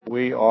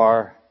We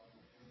are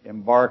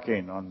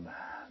embarking on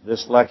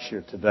this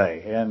lecture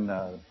today. And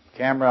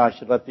camera, I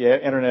should let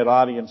the internet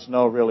audience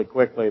know really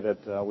quickly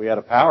that we had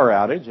a power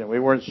outage and we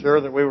weren't sure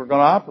that we were going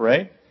to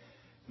operate.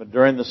 But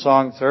during the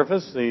song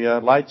service, the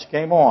lights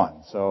came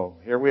on. So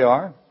here we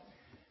are,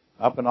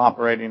 up and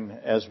operating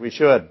as we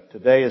should.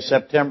 Today is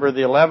September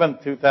the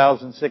 11th,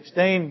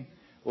 2016.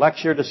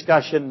 Lecture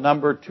discussion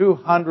number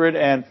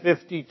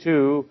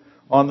 252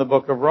 on the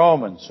book of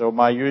Romans. So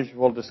my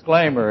usual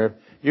disclaimer, if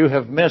you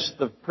have missed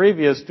the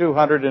previous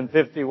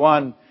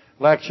 251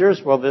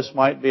 lectures, well, this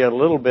might be a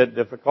little bit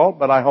difficult,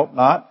 but I hope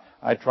not.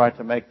 I try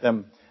to make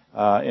them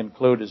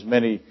include as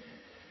many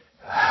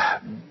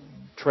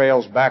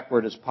trails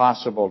backward as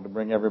possible to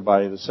bring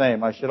everybody the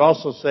same. I should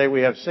also say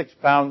we have 6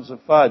 pounds of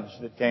fudge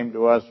that came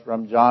to us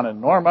from John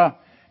and Norma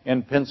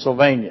in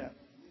Pennsylvania.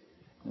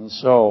 And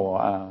so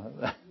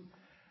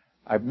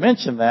I've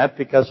mentioned that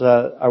because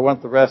I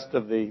want the rest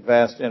of the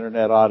vast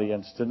internet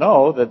audience to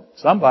know that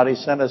somebody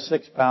sent us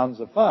 6 pounds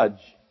of fudge.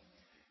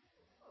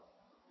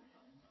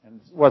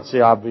 And what's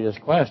the obvious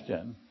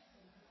question?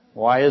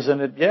 Why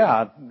isn't it,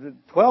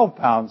 12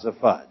 pounds of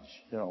fudge?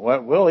 You know,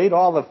 we'll eat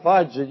all the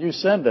fudge that you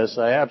send us.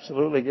 I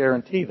absolutely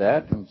guarantee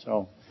that. And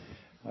so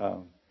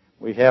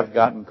we have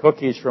gotten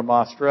cookies from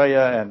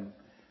Australia.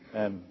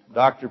 And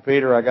Dr.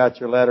 Peter, I got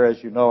your letter.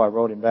 As you know, I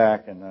wrote him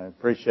back, and I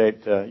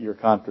appreciate your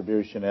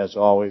contribution as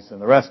always,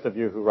 and the rest of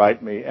you who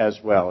write me as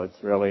well.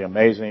 It's really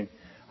amazing.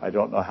 I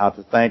don't know how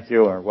to thank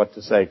you or what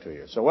to say to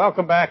you. So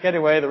welcome back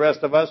anyway, the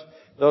rest of us.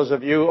 Those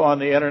of you on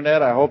the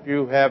internet, I hope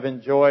you have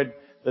enjoyed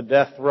the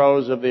death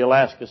throes of the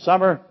Alaska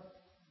summer.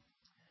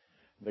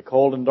 The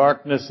cold and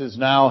darkness is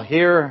now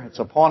here. It's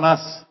upon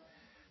us,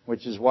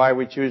 which is why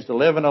we choose to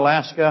live in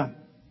Alaska,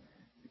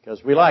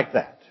 because we like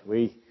that.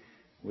 We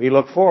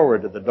look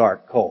forward to the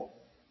dark cold.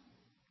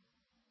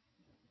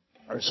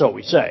 Or so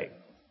we say.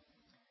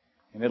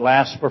 And it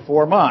lasts for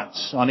 4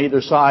 months. On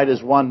either side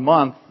is 1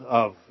 month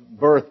of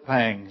birth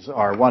pangs,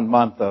 or 1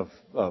 month of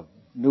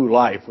new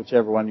life,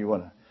 whichever one you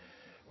want to.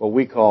 What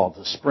we call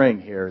the spring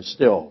here is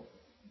still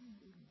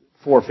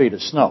 4 feet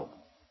of snow.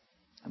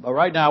 But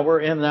right now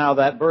we're in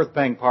that birth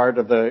pang part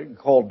of the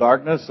cold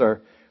darkness,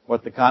 or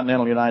what the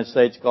continental United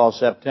States calls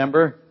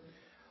September.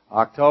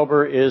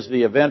 October is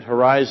the event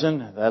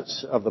horizon.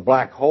 That's of the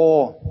black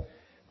hole.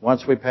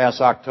 Once we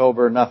pass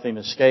October, nothing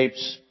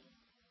escapes.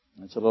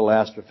 It's a little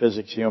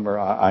astrophysics humor.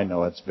 I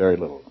know it's very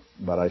little,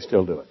 but I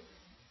still do it.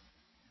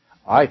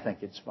 I think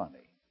it's funny.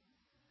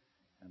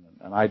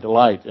 And I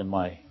delight in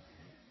my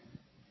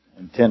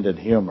intended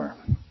humor,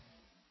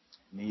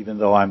 even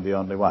though I'm the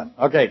only one.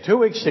 Okay, 2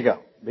 weeks ago,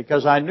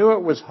 because I knew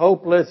it was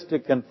hopeless to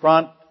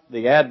confront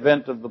the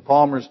advent of the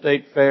Palmer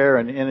State Fair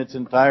and in its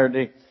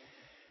entirety,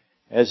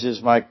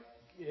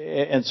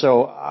 and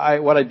so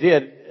what I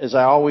did, as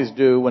I always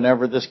do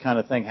whenever this kind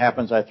of thing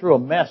happens, I threw a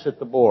mess at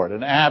the board,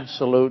 an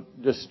absolute,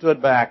 just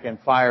stood back and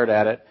fired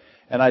at it.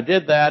 And I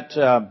did that,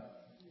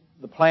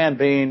 the plan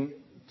being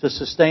to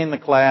sustain the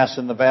class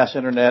and the vast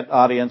internet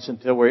audience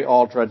until we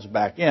all trudge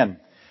back in.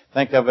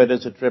 Think of it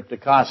as a trip to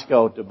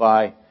Costco to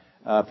buy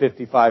a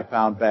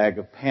 55-pound bag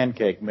of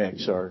pancake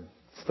mix or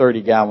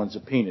 30 gallons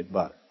of peanut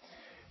butter.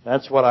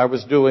 That's what I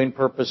was doing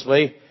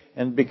purposely.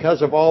 And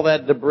because of all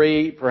that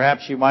debris,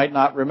 perhaps you might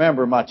not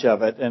remember much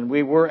of it. And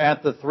we were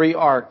at the 3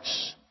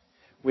 arcs.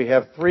 We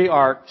have 3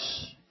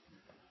 arcs.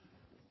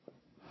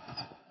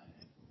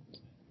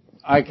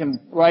 I can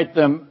write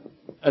them,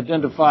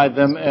 identify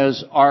them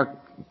as arc,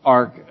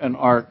 and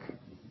arc.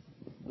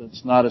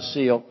 That's not a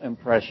seal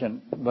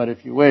impression, but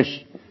if you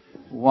wish,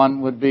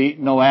 one would be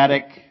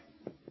noetic.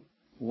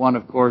 One,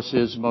 of course,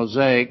 is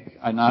mosaic.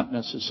 Not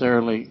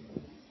necessarily,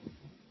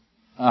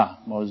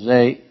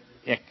 mosaic.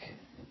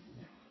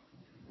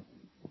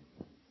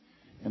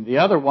 And the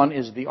other one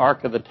is the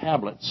Ark of the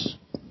Tablets.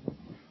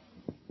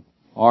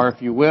 Or,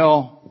 if you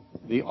will,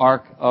 the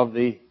Ark of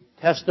the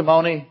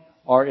Testimony.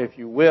 Or, if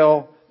you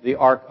will, the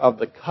Ark of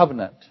the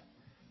Covenant.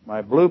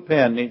 My blue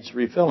pen needs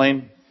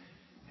refilling,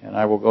 and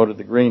I will go to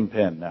the green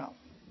pen now.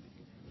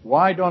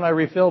 Why don't I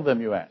refill them,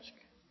 you ask?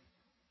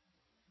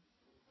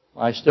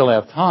 I still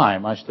have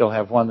time. I still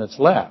have one that's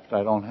left.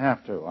 I don't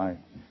have to. I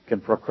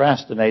can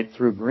procrastinate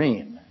through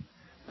green.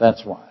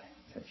 That's why,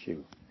 in case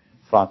you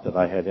thought that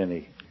I had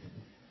any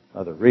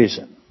other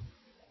reason.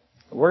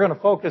 We're going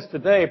to focus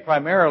today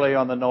primarily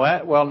on the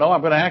noetic. Well, no,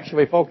 I'm going to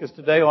actually focus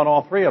today on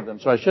all 3 of them,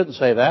 so I shouldn't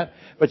say that.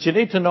 But you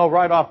need to know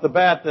right off the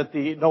bat that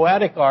the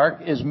noetic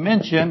ark is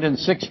mentioned in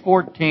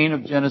 6:14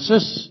 of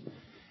Genesis,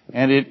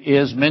 and it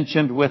is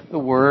mentioned with the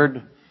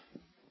word.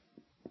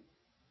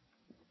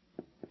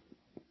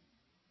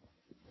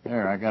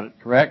 There, I got it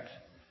correct.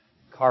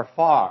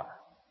 Karfar.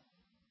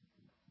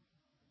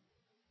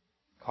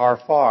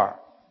 Karfar.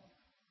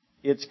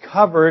 It's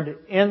covered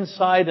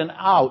inside and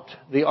out,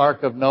 the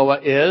Ark of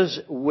Noah is,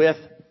 with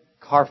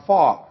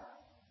Karfar.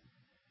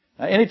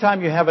 Now,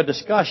 anytime you have a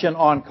discussion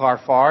on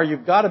Karfar,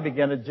 you've got to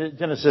begin at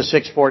Genesis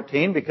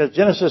 6:14, because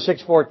Genesis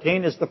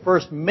 6:14 is the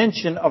first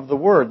mention of the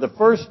word. The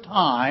first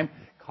time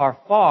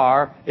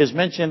Karfar is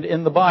mentioned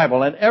in the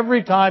Bible. And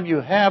every time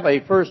you have a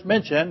first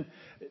mention,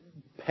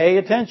 Pay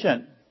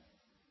attention.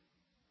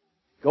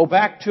 Go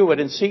back to it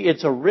and see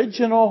its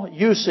original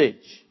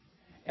usage.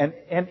 And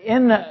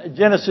in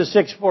Genesis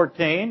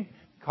 6:14,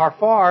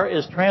 Karfar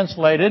is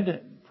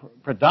translated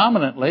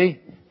predominantly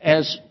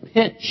as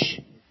pitch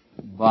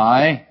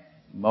by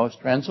most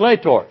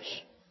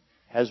translators.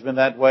 Has been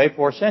that way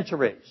for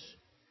centuries.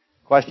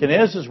 Question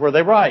is were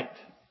they right?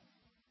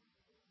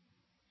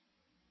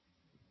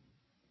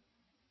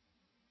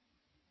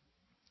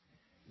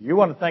 You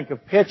want to think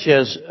of pitch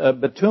as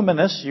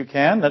bituminous, you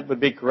can. That would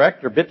be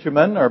correct. Or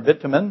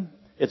bitumen.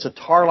 It's a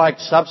tar-like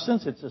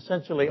substance. It's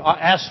essentially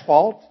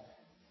asphalt,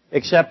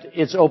 except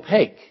it's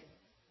opaque,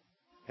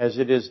 as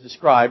it is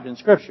described in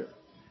Scripture.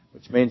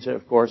 Which means,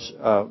 of course,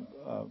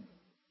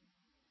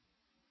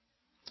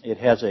 it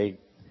has a...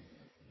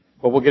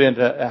 Well, we'll get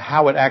into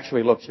how it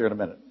actually looks here in a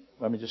minute.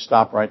 Let me just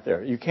stop right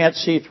there. You can't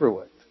see through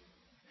it.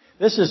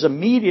 This is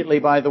immediately,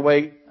 by the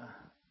way,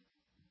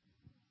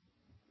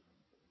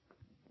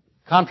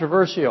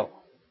 controversial.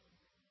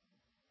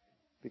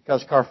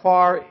 Because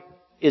Karfar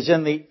is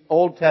in the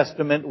Old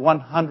Testament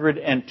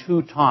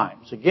 102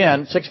 times.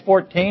 Again,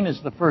 6:14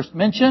 is the first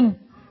mention,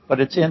 but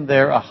it's in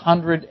there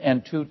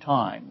 102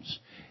 times.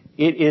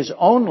 It is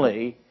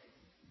only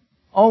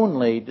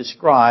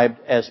described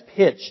as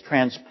pitch,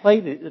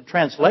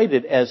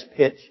 translated as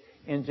pitch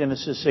in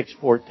Genesis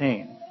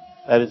 6:14.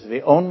 That is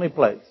the only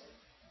place.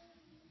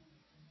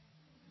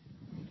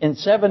 In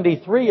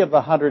 73 of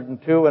the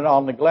 102, and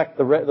I'll neglect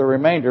the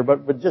remainder,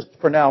 but just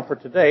for now, for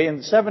today,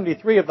 in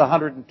 73 of the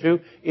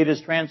 102, it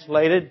is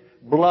translated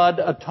blood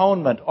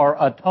atonement, or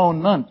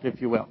atonement,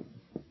 if you will.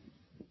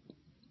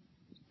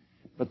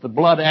 But the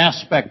blood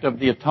aspect of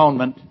the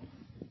atonement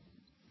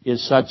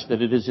is such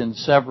that it is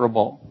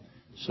inseverable.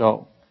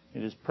 So,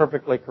 it is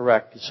perfectly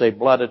correct to say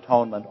blood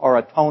atonement, or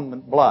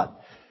atonement blood.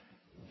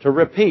 To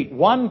repeat,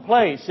 one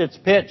place it's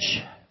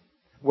pitch,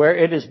 where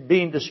it is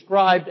being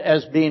described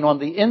as being on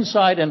the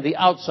inside and the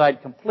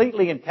outside,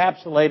 completely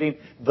encapsulating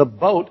the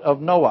boat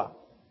of Noah.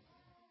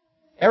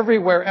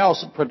 Everywhere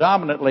else,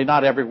 predominantly,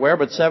 not everywhere,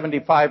 but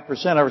 75%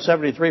 or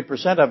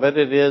 73% of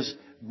it is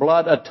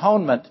blood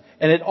atonement.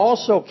 And it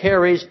also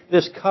carries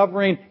this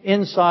covering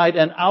inside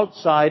and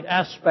outside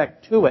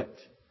aspect to it.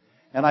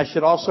 And I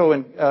should also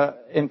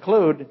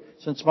include,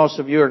 since most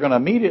of you are going to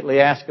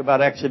immediately ask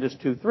about Exodus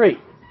 2:3,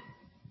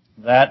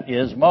 that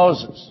is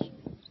Moses.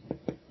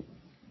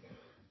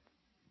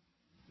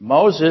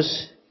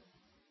 Moses,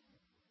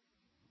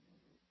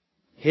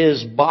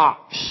 his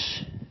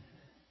box.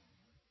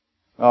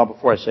 Oh,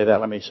 before I say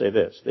that, let me say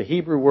this. The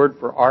Hebrew word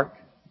for ark,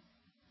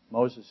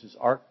 Moses'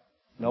 ark,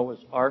 Noah's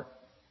ark,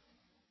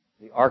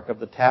 the ark of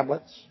the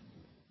tablets,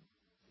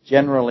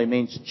 generally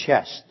means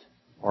chest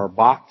or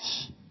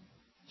box,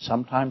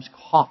 sometimes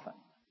coffin.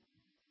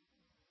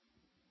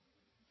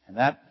 And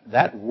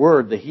that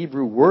word, the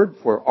Hebrew word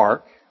for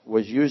ark,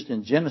 was used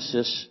in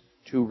Genesis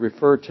to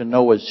refer to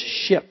Noah's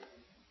ship.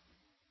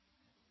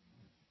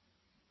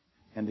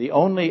 And the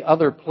only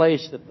other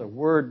place that the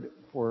word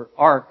for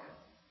ark,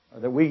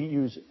 or that we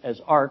use as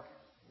ark,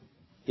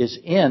 is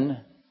in,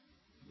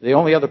 the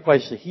only other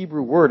place the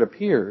Hebrew word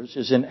appears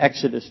is in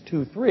Exodus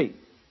 2:3,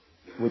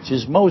 which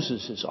is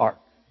Moses' ark.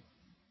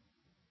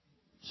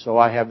 So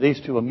I have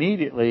these two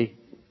immediately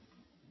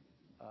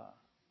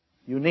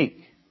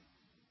unique.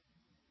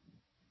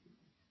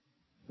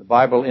 The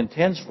Bible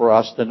intends for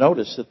us to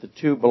notice that the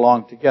two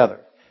belong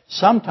together.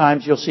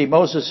 Sometimes you'll see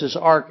Moses'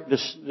 ark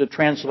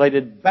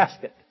translated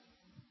basket.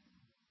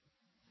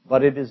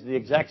 But it is the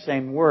exact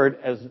same word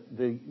as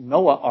the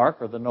Noah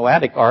ark or the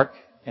Noahic ark,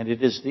 and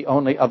it is the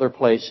only other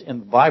place in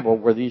the Bible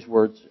where these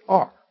words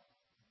are.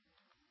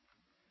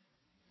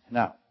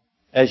 Now,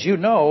 as you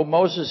know,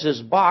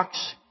 Moses'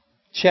 box,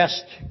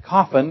 chest,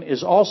 coffin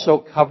is also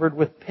covered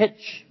with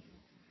pitch.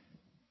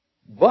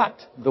 But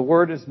the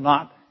word is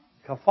not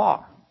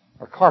kafar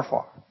or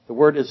karfar. The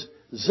word is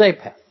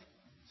zepeth,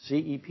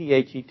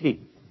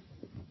 Z-E-P-H-E-T.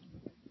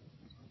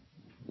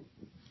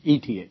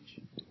 E-T-H.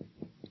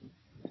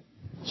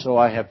 So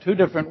I have two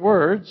different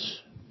words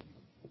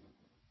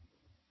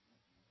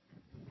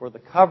for the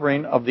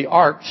covering of the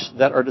arks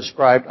that are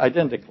described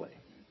identically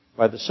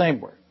by the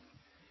same word.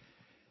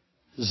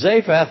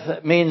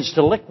 Zapheth means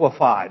to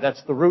liquefy.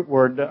 That's the root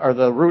word, or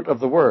the root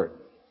of the word.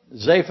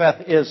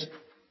 Zapheth is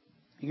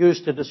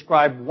used to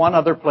describe one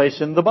other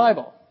place in the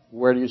Bible.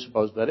 Where do you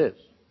suppose that is?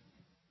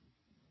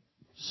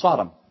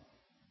 Sodom.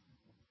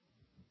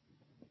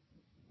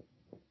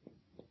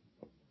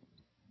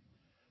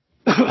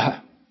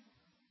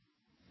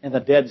 In the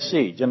Dead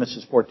Sea,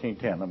 Genesis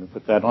 14:10. Let me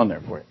put that on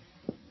there for you.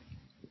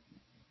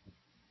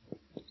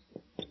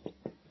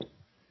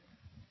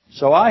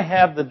 So I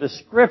have the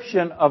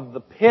description of the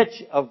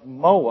pitch of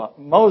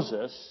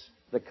Moses,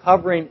 the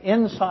covering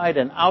inside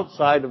and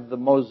outside of the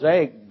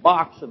Mosaic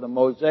box or the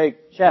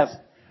Mosaic chest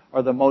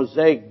or the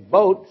Mosaic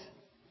boat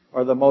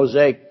or the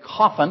Mosaic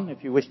coffin,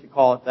 if you wish to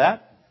call it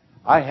that.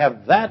 I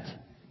have that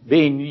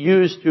being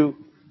used to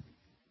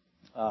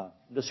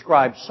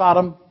describe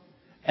Sodom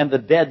and the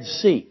Dead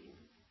Sea.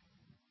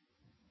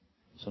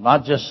 So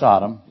not just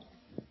Sodom,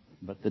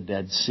 but the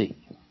Dead Sea.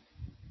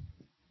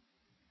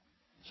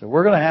 So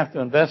we're going to have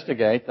to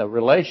investigate the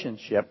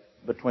relationship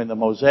between the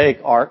Mosaic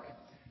Ark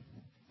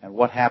and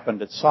what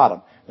happened at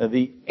Sodom. Now,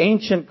 the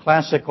ancient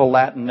classical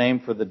Latin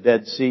name for the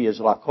Dead Sea is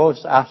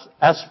Lacos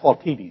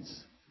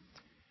Asphaltites.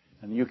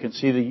 And you can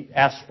see the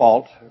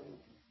asphalt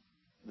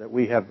that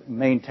we have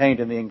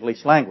maintained in the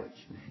English language.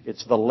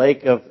 It's the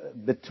lake of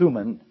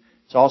bitumen.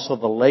 It's also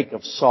the lake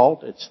of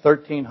salt. It's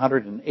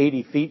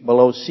 1,380 feet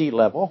below sea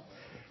level.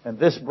 And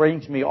this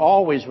brings me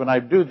always, when I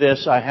do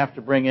this, I have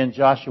to bring in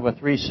Joshua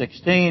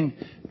 3:16,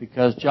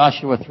 because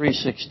Joshua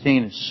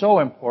 3:16 is so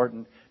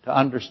important to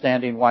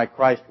understanding why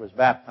Christ was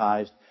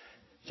baptized.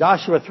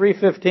 Joshua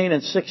 3:15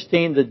 and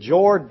 16, the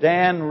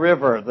Jordan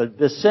River, the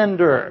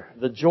descender,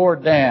 the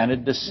Jordan,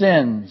 it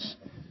descends.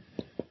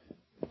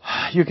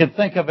 You can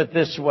think of it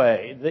this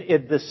way.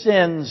 It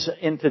descends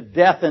into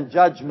death and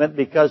judgment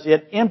because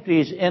it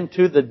empties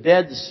into the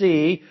Dead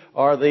Sea,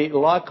 or the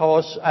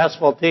Lacos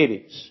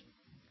Asphaltites.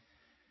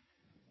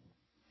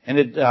 And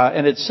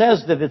it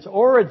says that its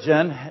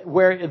origin,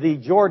 where the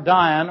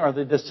Jordan, or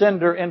the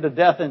descender into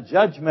death and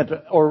judgment,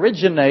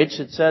 originates,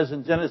 it says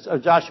in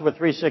Joshua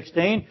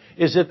 3:16,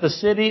 is at the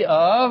city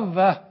of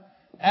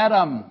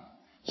Adam.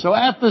 So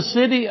at the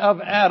city of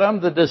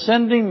Adam, the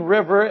descending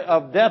river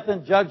of death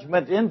and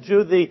judgment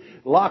into the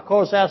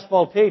Lacos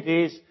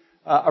Asphaltites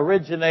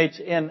originates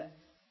in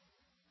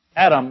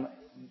Adam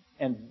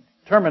and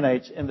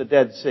terminates in the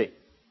Dead Sea.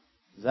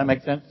 Does that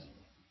make sense?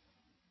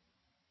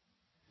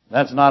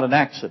 That's not an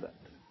accident.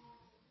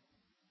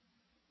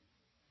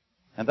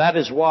 And that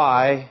is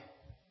why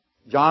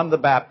John the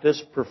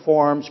Baptist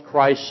performs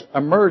Christ's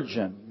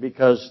immersion,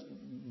 because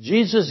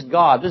Jesus,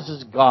 God, this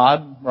is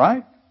God,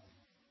 right?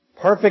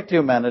 Perfect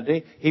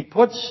humanity.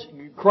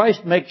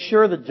 Christ makes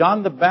sure that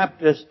John the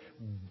Baptist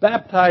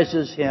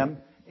baptizes him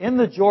in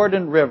the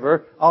Jordan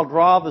River. I'll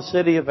draw the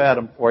city of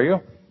Adam for you.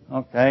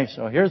 Okay,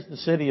 so here's the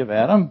city of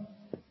Adam.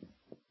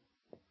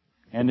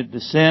 And it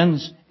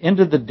descends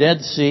into the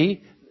Dead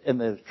Sea in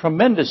the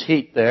tremendous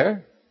heat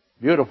there.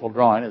 Beautiful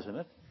drawing, isn't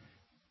it?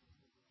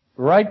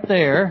 Right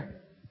there,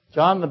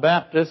 John the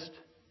Baptist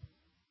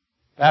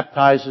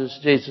baptizes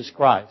Jesus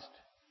Christ,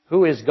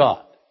 who is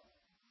God,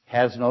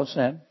 has no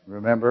sin.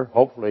 Remember,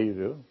 hopefully you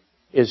do.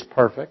 Is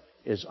perfect,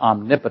 is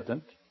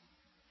omnipotent.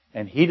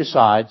 And he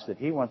decides that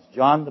he wants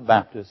John the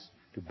Baptist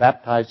to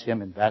baptize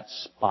him in that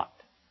spot.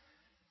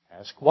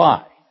 Ask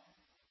why.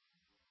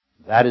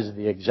 That is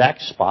the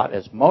exact spot,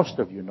 as most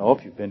of you know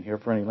if you've been here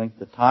for any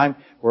length of time,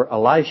 where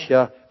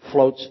Elisha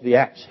floats the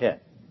axe head.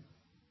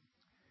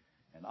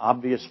 And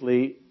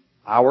obviously,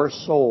 our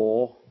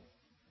soul,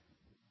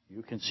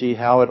 you can see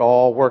how it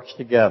all works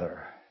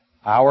together.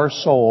 Our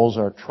souls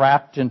are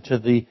trapped into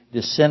the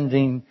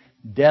descending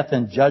death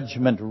and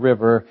judgment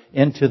river,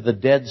 into the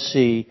Dead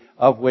Sea,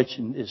 of which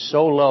is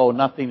so low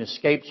nothing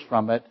escapes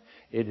from it.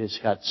 It has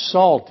got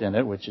salt in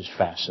it, which is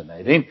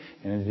fascinating,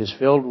 and it is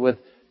filled with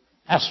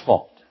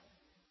asphalt.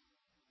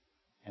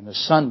 And the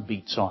sun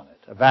beats on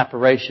it.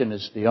 Evaporation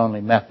is the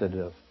only method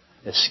of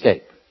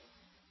escape.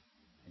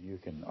 And you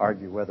can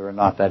argue whether or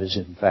not that is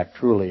in fact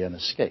truly an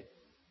escape.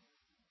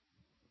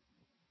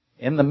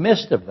 In the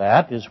midst of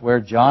that is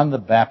where John the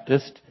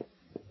Baptist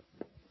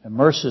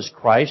immerses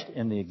Christ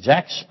in the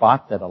exact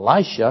spot that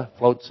Elisha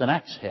floats an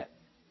axe head.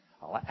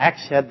 An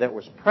axe head that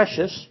was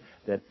precious,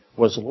 that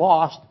was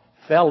lost,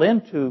 fell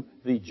into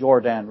the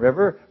Jordan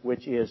River,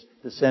 which is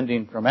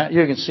descending from...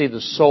 You can see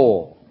the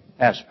soul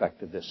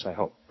aspect of this, I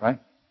hope, right?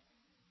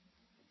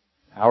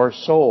 Our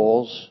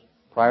souls,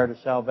 prior to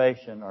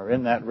salvation, are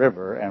in that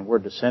river, and we're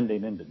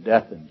descending into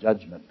death and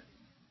judgment.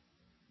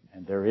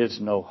 And there is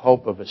no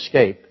hope of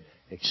escape,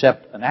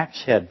 except an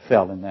axe head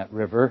fell in that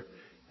river,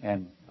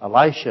 and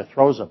Elisha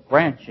throws a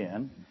branch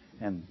in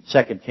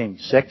 2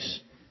 Kings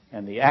 6,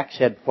 and the axe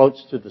head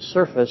floats to the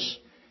surface.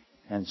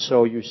 And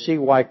so you see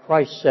why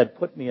Christ said,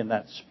 put me in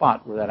that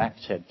spot where that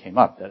axe head came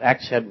up. That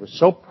axe head was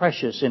so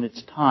precious in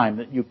its time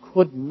that you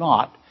could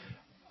not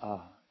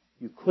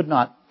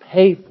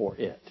pay for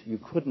it. You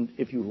couldn't,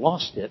 if you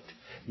lost it,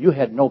 you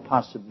had no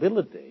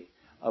possibility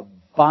of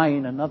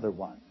buying another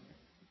one.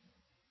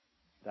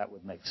 That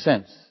would make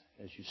sense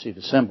as you see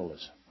the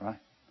symbolism, right?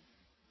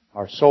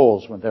 Our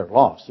souls, when they're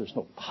lost, there's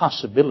no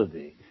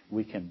possibility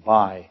we can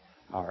buy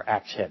our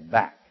axe head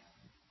back.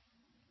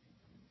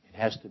 It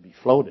has to be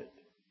floated.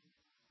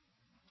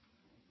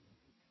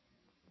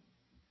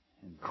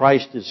 And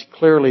Christ is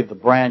clearly the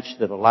branch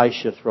that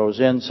Elisha throws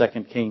in,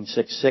 2 Kings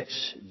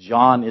 6:6.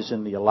 John is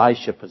in the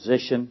Elisha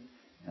position,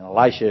 and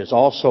Elisha is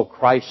also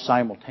Christ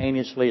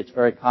simultaneously. It's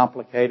very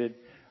complicated.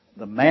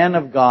 The man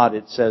of God,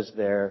 it says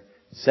there,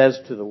 says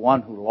to the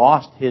one who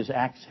lost his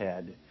axe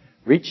head,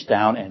 reach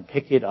down and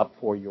pick it up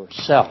for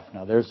yourself.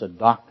 Now there's a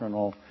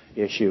doctrinal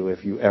issue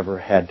if you ever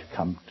had to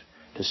come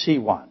to see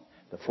one.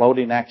 The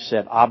floating axe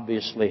head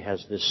obviously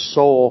has this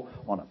soul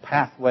on a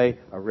pathway,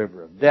 a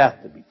river of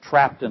death, to be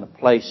trapped in a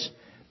place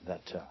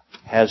that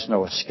has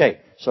no escape.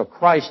 So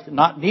Christ,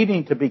 not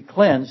needing to be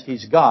cleansed,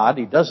 He's God.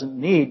 He doesn't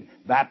need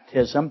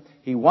baptism.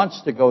 He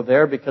wants to go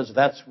there because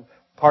that's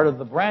part of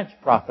the branch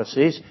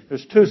prophecies.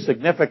 There's two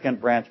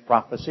significant branch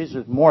prophecies.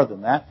 There's more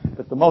than that.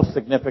 But the most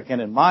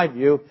significant, in my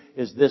view,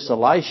 is this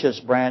Elisha's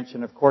branch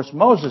and, of course,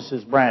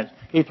 Moses' branch.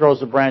 He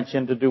throws a branch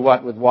in to do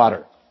what with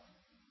water?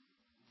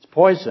 It's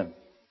poison.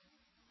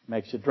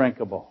 Makes it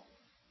drinkable.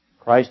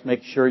 Christ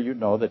makes sure you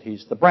know that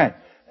He's the branch.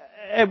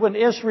 And when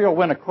Israel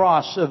went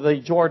across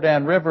the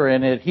Jordan River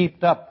and it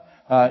heaped up,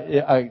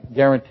 I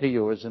guarantee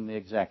you it was in the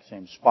exact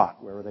same spot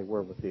where they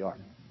were with the ark.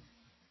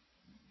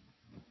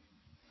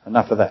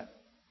 Enough of that.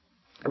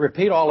 I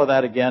repeat all of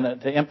that again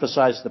to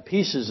emphasize the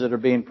pieces that are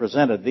being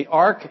presented. The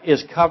ark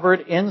is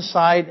covered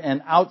inside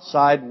and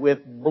outside with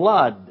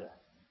blood.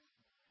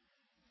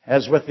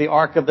 As with the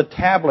ark of the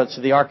tablets,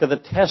 the ark of the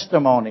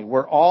testimony,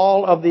 where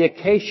all of the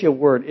acacia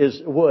wood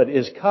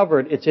is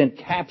covered, it's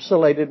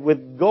encapsulated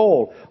with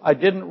gold. I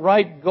didn't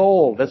write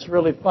gold. That's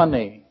really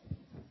funny.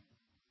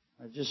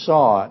 I just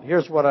saw it.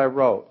 Here's what I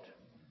wrote.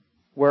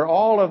 Where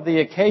all of the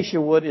acacia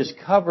wood is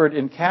covered,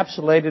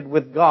 encapsulated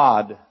with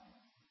God.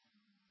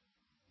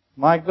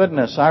 My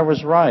goodness, I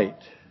was right.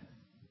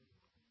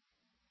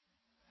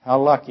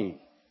 How lucky.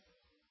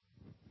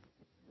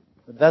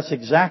 But that's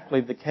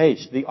exactly the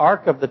case. The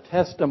ark of the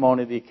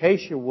testimony, the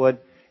acacia wood,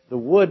 the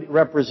wood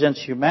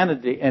represents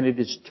humanity, and it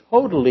is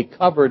totally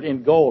covered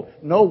in gold.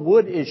 No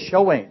wood is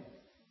showing.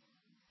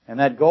 And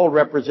that gold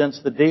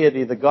represents the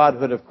deity, the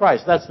Godhood of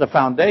Christ. That's the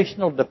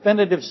foundational,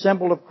 definitive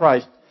symbol of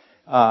Christ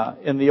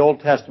in the Old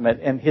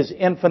Testament, and His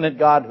infinite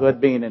Godhood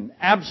being an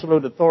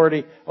absolute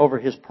authority over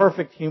His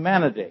perfect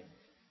humanity.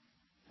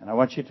 And I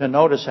want you to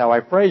notice how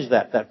I phrase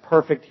that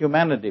perfect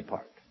humanity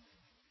part.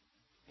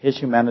 His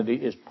humanity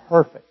is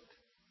perfect.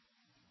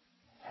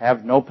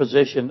 Have no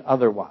position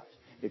otherwise.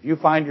 If you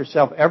find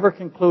yourself ever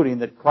concluding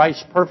that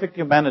Christ's perfect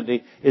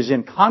humanity is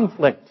in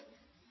conflict,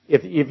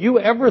 if you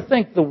ever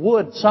think the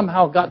wood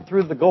somehow got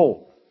through the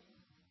gold,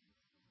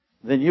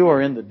 then you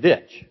are in the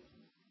ditch,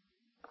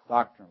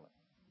 doctrinally.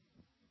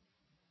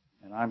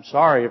 And I'm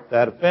sorry if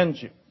that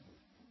offends you.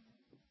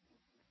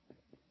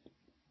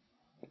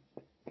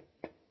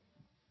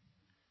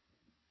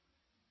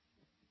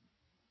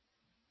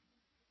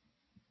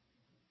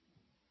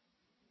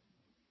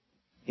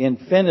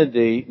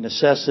 Infinity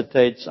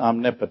necessitates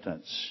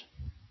omnipotence.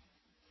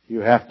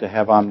 You have to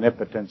have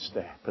omnipotence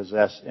to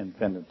possess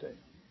infinity.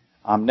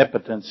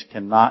 Omnipotence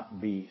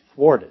cannot be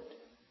thwarted.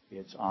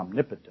 It's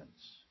omnipotence.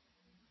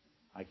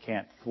 I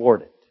can't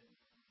thwart it.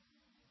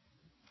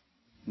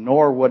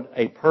 Nor would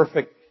a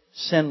perfect,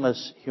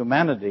 sinless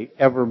humanity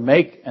ever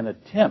make an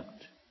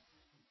attempt.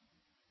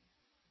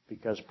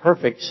 Because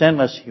perfect,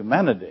 sinless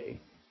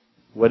humanity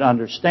would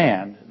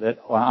understand that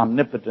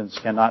omnipotence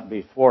cannot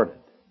be thwarted.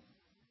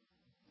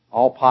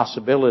 All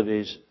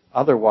possibilities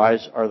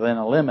otherwise are then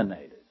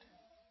eliminated.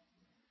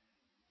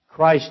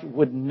 Christ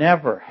would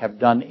never have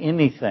done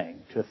anything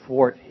to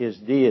thwart His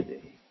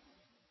deity.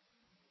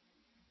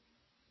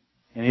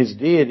 And His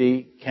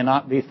deity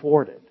cannot be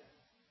thwarted.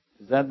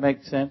 Does that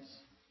make sense?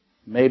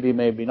 Maybe,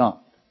 maybe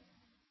not.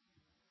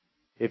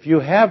 If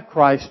you have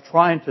Christ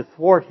trying to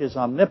thwart His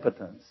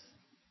omnipotence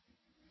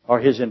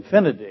or His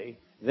infinity,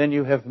 then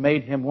you have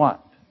made Him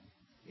what?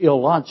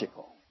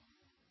 Illogical.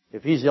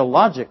 If He's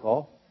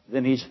illogical,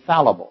 then He's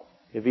fallible.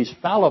 If He's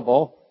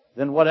fallible,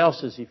 then what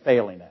else is He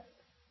failing at?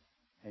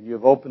 And you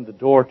have opened the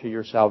door to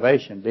your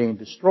salvation being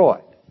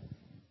destroyed.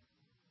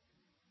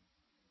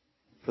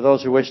 For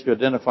those who wish to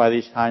identify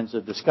these kinds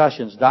of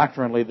discussions,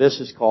 doctrinally this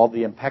is called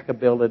the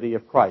impeccability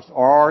of Christ.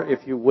 Or,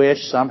 if you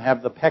wish, some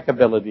have the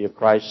peccability of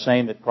Christ,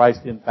 saying that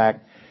Christ, in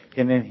fact,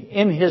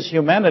 in His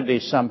humanity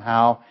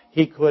somehow,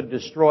 He could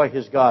destroy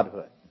His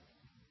Godhood.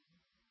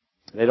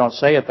 They don't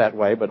say it that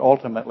way, but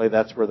ultimately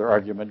that's where their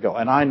argument goes.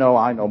 And I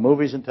know,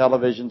 movies and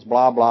televisions,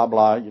 blah, blah,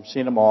 blah, you've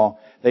seen them all.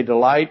 They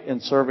delight in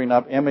serving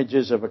up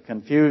images of a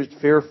confused,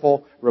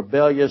 fearful,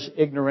 rebellious,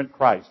 ignorant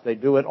Christ. They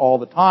do it all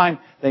the time.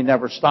 They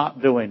never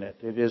stop doing it.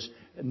 It is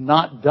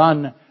not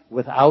done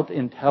without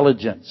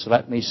intelligence.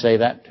 Let me say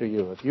that to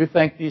you. If you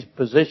think these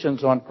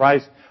positions on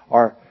Christ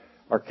are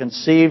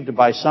conceived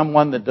by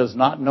someone that does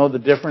not know the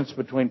difference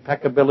between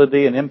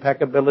peccability and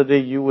impeccability,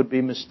 you would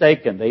be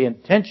mistaken. They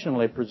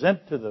intentionally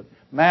present to the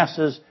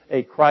masses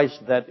a Christ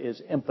that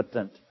is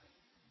impotent,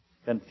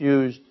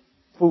 confused,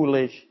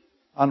 foolish,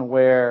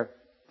 unaware,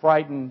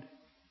 frightened,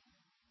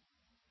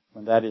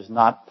 when that is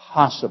not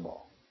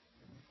possible.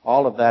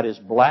 All of that is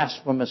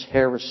blasphemous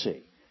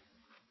heresy,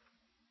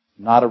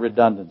 not a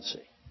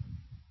redundancy.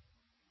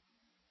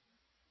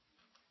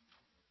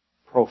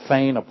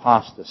 Profane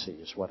apostasy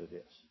is what it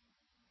is.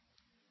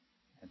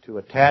 And to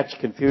attach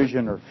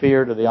confusion or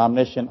fear to the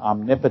omniscient,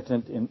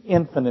 omnipotent, and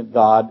infinite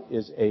God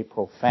is a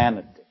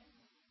profanity.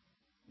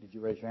 Did you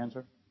raise your hand,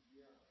 sir?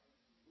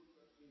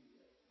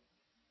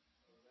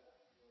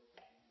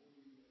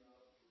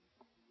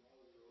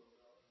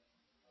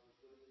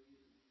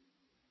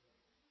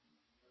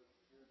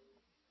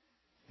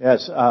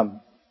 Yes,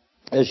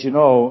 as you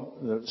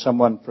know,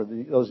 someone, for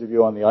those of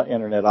you on the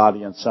internet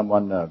audience,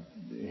 someone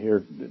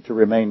here to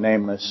remain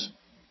nameless,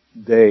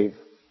 Dave,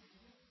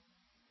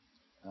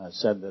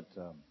 said that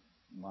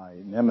my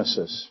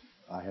nemesis,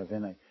 I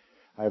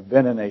I've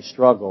been in a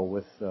struggle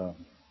with the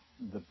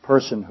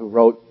person who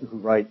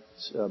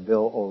writes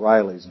Bill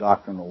O'Reilly's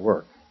doctrinal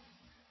work.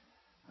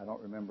 I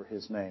don't remember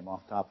his name off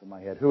the top of my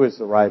head. Who is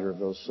the writer of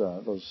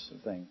those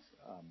things?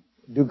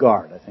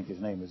 Dugard, I think his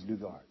name is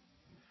Dugard.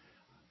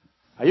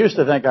 I used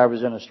to think I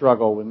was in a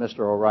struggle with Mr.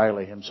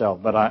 O'Reilly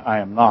himself, but I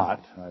am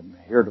not. I've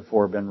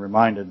heretofore been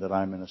reminded that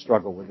I'm in a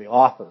struggle with the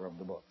author of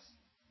the books,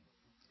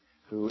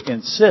 who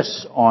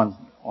insists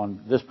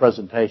on this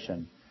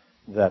presentation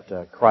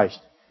that Christ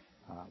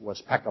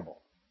was peccable.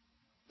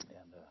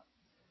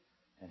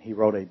 And he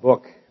wrote a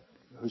book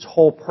whose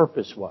whole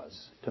purpose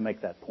was to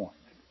make that point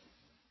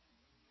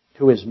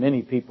to as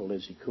many people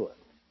as he could.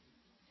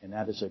 And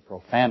that is a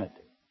profanity.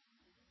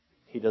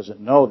 He doesn't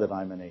know that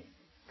I'm in a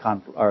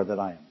conflict, or that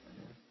I am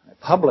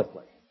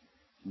publicly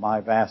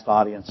my vast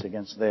audience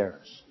against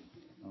theirs.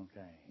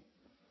 Okay.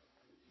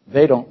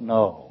 They don't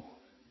know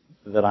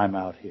that I'm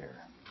out here,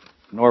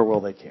 nor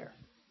will they care.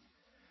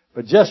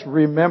 But just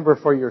remember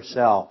for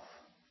yourself,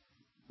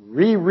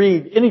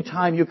 reread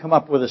anytime you come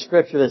up with a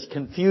scripture that's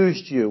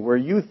confused you, where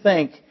you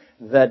think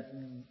that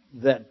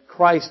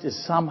Christ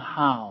is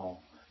somehow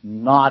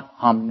not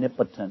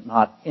omnipotent,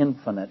 not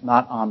infinite,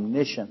 not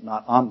omniscient,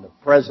 not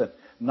omnipresent,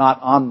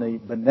 not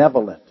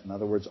omnibenevolent. In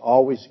other words,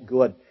 always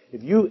good.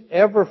 If you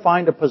ever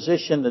find a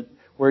position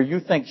where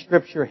you think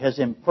Scripture has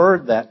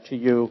inferred that to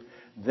you,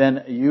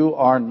 then you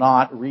are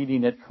not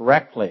reading it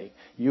correctly.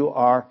 You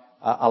are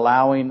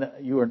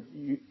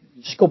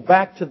just go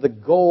back to the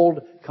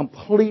gold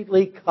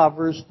completely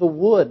covers the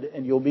wood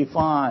and you'll be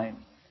fine.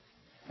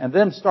 And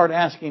then start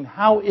asking,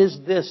 how is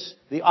this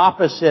the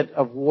opposite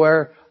of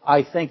where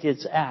I think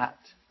it's at?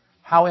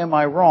 How am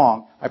I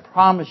wrong? I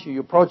promise you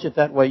approach it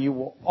that way, you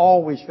will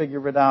always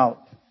figure it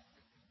out.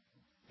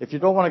 If you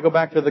don't want to go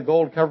back to the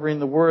gold covering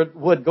the wood,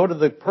 go to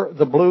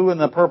the blue and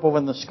the purple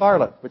and the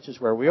scarlet, which is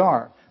where we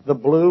are. The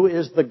blue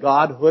is the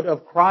Godhood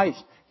of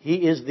Christ. He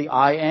is the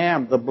I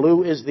am. The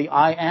blue is the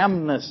I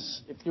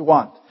amness, if you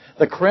want.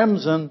 The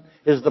crimson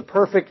is the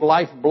perfect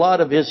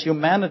lifeblood of His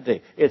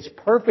humanity. It's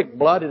perfect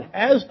blood. It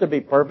has to be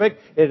perfect.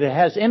 If it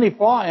has any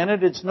flaw in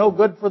it, it's no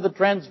good for the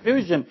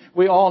transfusion.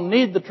 We all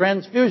need the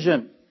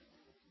transfusion.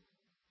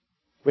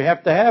 We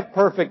have to have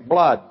perfect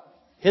blood.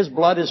 His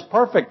blood is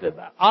perfect.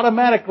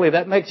 Automatically,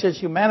 that makes His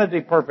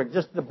humanity perfect.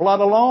 Just the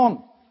blood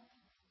alone.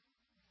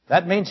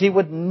 That means He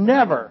would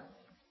never,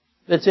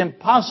 it's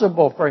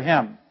impossible for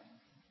Him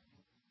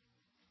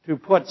to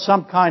put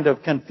some kind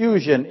of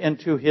confusion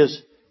into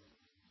His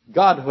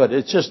Godhood.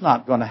 It's just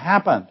not going to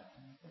happen.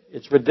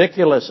 It's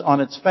ridiculous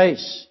on its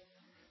face.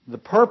 The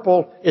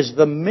purple is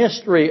the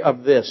mystery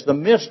of this, the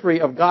mystery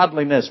of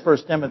godliness,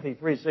 1 Timothy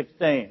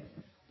 3:16.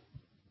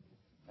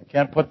 I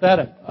can't put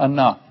that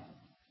enough.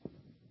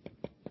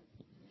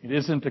 It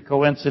isn't a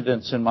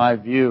coincidence, in my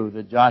view,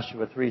 that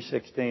Joshua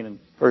 3:16 and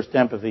 1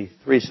 Timothy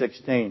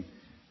 3:16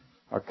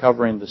 are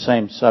covering the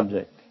same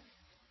subject.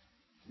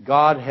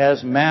 God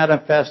has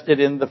manifested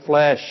in the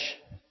flesh,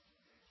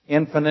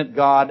 infinite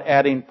God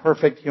adding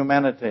perfect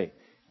humanity.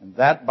 And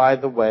that, by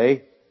the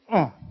way,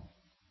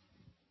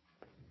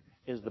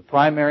 is the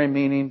primary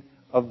meaning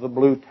of the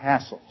blue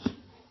tassels.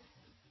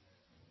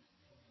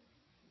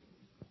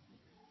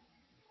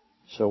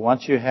 So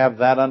once you have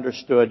that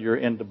understood, you're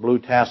into blue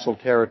tassel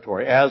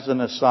territory. As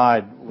an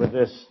aside, with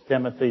this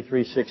Timothy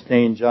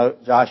 3:16,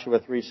 Joshua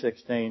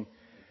 3:16,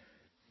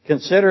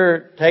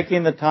 consider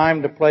taking the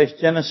time to place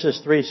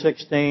Genesis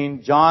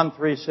 3:16, John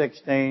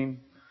 3:16,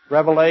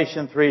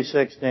 Revelation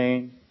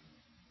 3:16,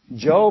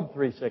 Job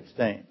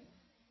 3:16.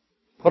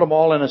 Put them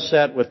all in a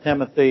set with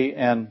Timothy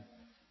and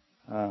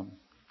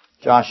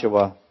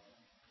Joshua.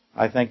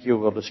 I think you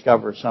will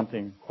discover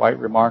something quite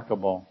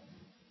remarkable,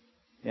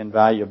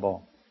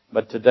 invaluable.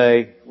 But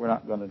today, we're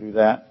not going to do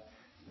that.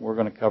 We're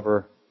going to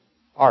cover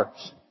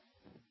arcs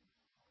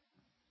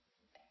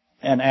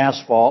and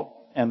asphalt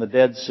and the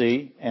Dead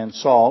Sea and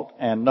salt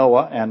and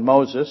Noah and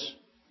Moses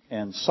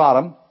and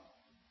Sodom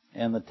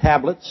and the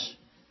tablets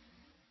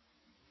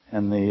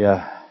and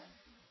the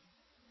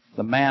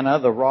manna,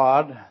 the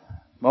rod,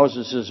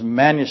 Moses'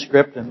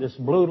 manuscript, and this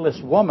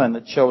blueless woman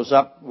that shows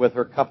up with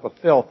her cup of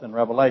filth in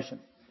Revelation.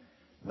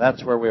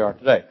 That's where we are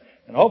today.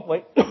 And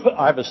hopefully,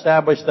 I've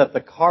established that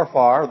the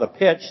karfar, the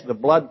pitch, the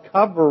blood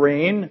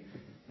covering,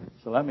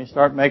 so let me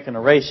start making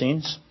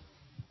erasings.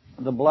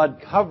 The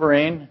blood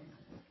covering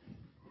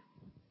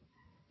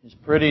is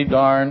pretty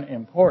darn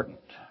important.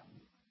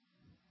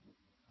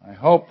 I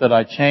hope that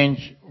I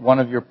change one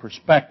of your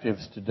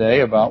perspectives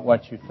today about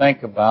what you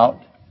think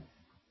about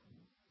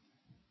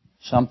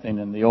something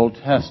in the Old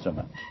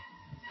Testament.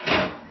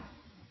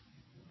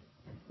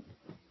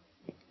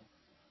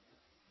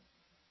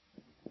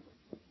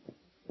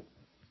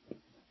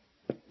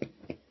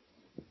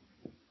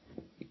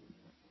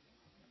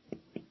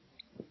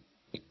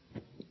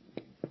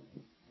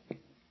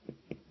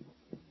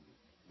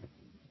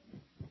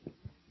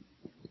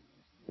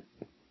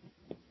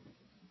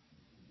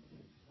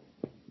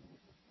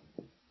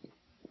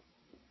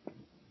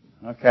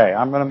 Okay,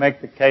 I'm going to make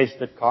the case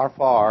that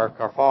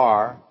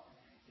karfar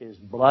is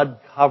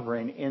blood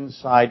covering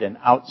inside and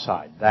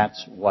outside.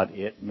 That's what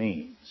it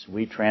means.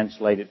 We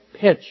translate it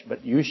pitch,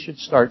 but you should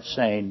start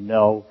saying,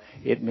 no,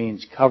 it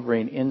means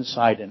covering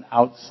inside and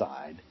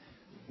outside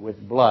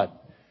with blood.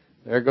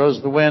 There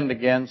goes the wind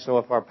again, so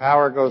if our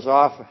power goes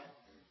off,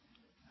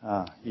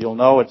 you'll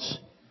know it's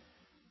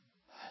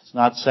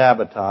not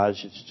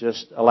sabotage, it's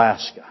just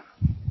Alaska.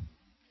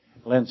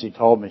 Lindsay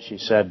told me, she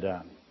said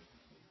that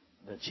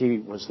she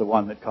was the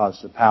one that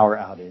caused the power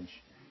outage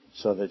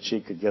so that she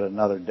could get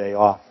another day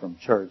off from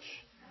church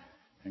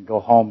and go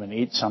home and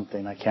eat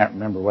something. I can't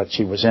remember what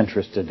she was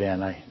interested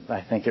in.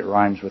 I think it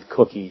rhymes with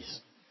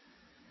cookies.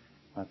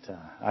 But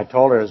I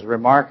told her it was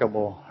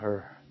remarkable,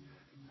 her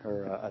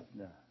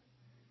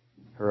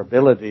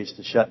abilities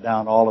to shut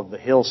down all of the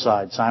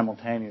hillside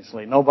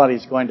simultaneously.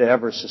 Nobody's going to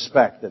ever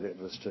suspect that it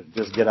was to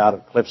just get out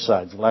of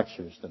Cliffside's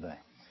lectures today.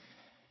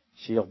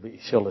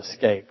 She'll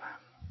escape.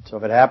 So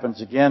if it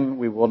happens again,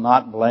 we will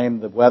not blame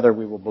the weather,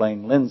 we will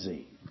blame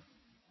Lindsay.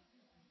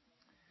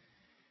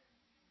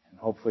 And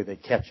hopefully they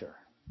catch her.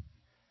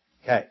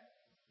 Okay.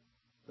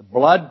 The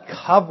blood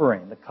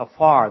covering, the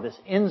kafar, this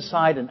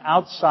inside and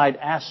outside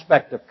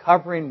aspect of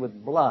covering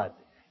with blood.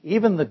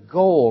 Even the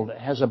gold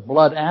has a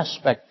blood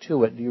aspect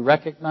to it. Do you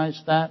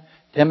recognize that?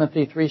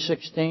 Timothy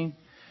 3:16.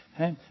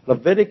 Okay.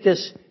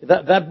 Leviticus,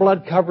 that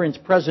blood covering is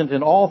present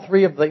in all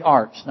three of the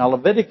arks. Now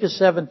Leviticus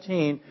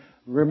 17,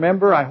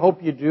 remember, I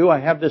hope you do, I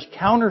have this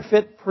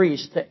counterfeit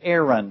priest to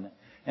Aaron.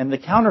 And the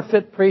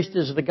counterfeit priest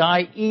is the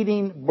guy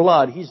eating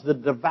blood. He's the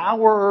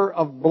devourer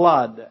of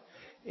blood.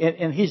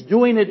 And he's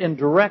doing it in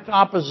direct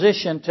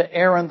opposition to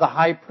Aaron the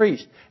high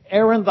priest.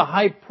 Aaron the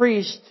high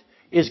priest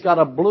is got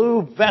a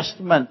blue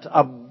vestment,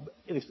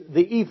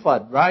 the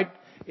ephod, right?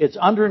 It's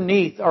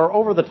underneath, or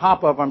over the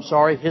top of,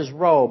 his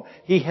robe.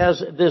 He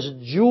has this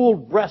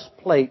jeweled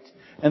breastplate,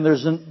 and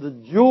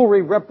the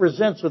jewelry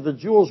represents, or the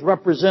jewels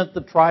represent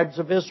the tribes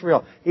of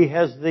Israel. He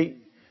has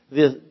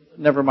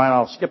never mind,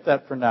 I'll skip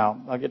that for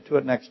now. I'll get to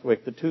it next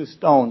week. The two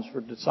stones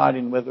for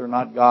deciding whether or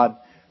not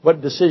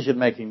what decision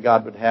making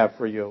God would have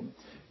for you.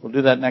 We'll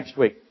do that next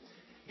week.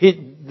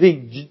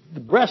 The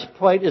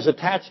breastplate is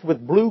attached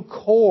with blue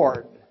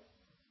cord.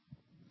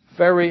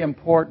 Very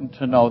important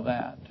to know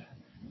that.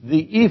 The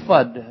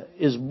ephod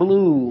is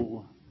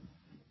blue.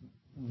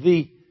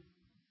 The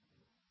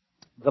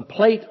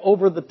plate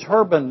over the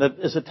turban that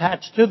is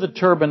attached to the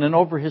turban and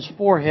over his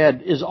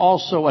forehead is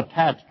also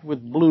attached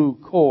with blue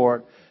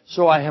cord.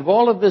 So I have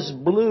all of this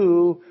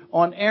blue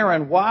on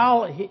Aaron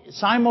while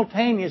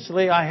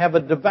simultaneously I have a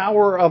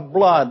devourer of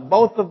blood.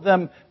 Both of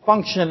them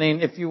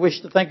functioning, if you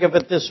wish to think of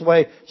it this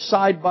way,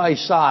 side by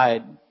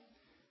side.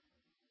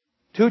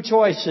 Two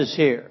choices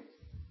here.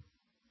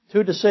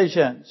 Two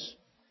decisions.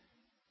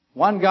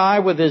 One guy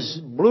with his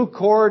blue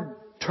cord,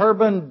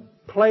 turban,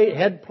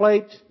 head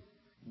plate,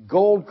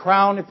 gold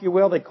crown, if you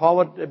will. They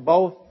call it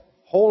both.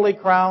 Holy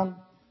crown.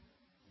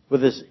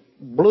 With his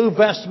blue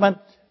vestment,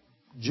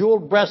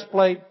 jeweled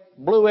breastplate,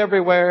 blue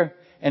everywhere.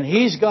 And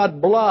he's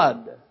got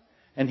blood.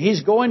 And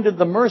he's going to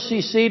the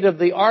mercy seat of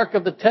the Ark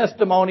of the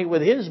Testimony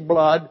with his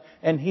blood.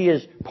 And he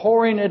is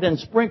pouring it and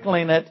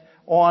sprinkling it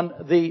on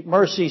the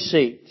mercy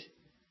seat.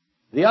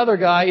 The other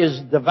guy is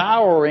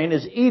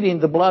eating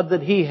the blood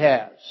that he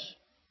has.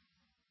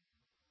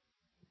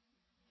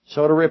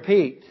 So to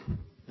repeat,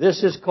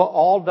 this is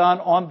all done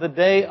on the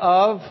Day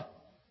of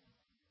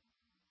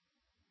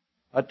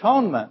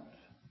Atonement.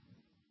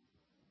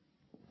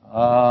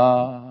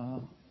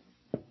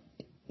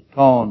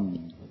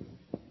 Atonement.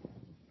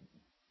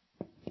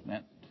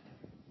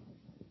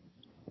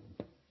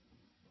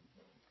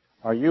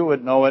 Or you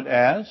would know it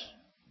as,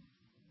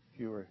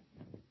 you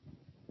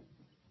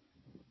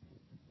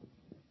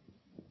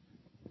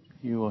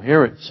will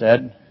hear it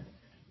said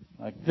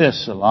like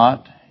this a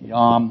lot,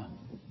 Yom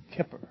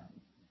Kippur.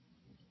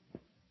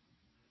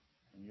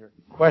 And your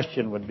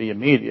question would be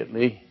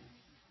immediately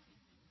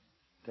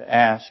to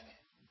ask,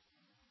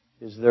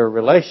 is there a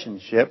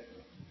relationship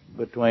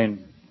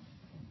between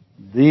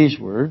these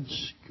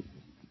words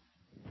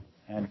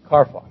and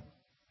kafar?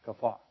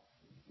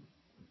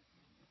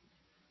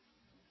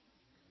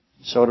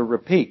 So to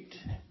repeat,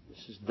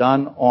 this is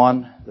done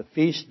on the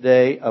feast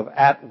day of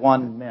At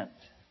One Mint.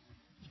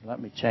 So let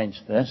me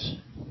change this.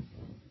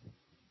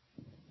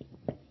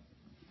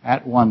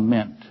 At one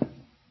mint.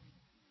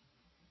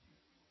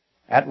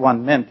 At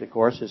one mint, of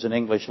course, is an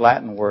English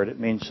Latin word. It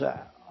means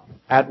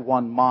at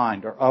one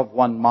mind or of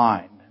one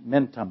mind.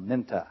 Mintum,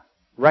 minta.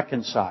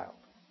 Reconciled.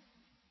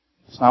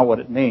 It's not what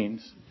it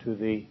means.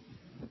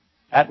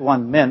 At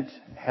one mint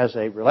has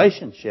a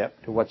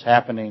relationship to what's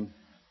happening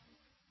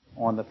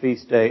on the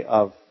feast day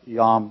of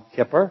Yom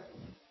Kippur.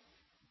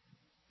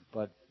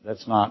 But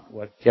that's not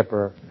what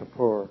Kippur,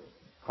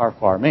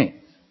 Kafar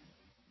means.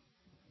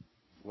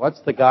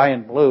 What's the guy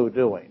in blue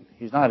doing?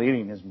 He's not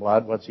eating his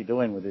blood. What's he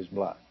doing with his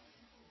blood?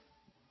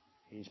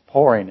 He's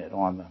pouring it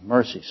on the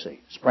mercy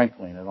seat,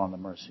 sprinkling it on the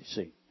mercy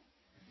seat.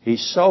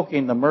 He's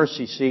soaking the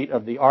mercy seat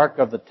of the Ark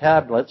of the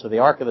Tablets, or the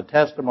Ark of the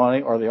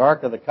Testimony, or the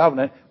Ark of the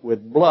Covenant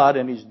with blood,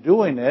 and he's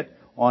doing it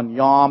on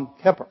Yom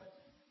Kippur.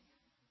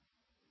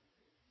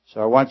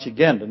 So I want you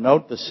again to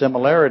note the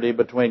similarity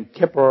between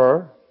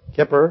Kippur,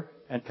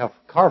 and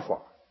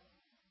Karfar.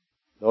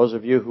 Those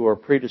of you who are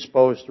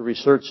predisposed to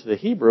research the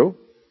Hebrew,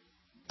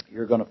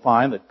 you're going to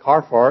find that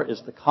Karfar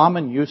is the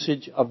common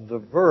usage of the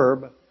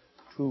verb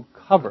to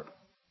cover.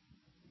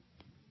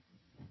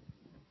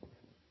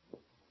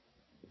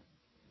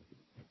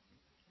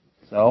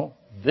 So,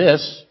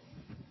 this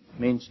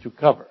means to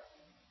cover,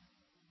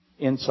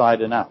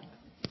 inside and out.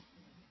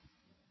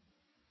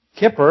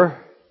 Kippur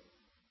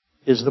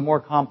is the more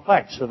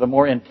complex or the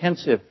more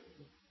intensive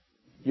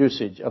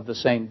usage of the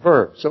same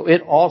verb. So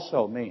it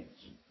also means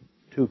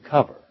to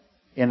cover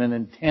in an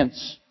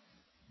intense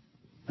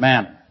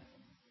manner,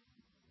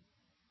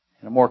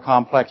 in a more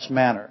complex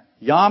manner.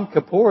 Yom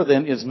Kippur,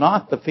 then, is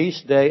not the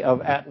feast day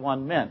of at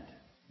one meant.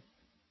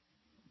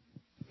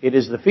 It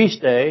is the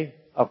feast day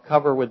of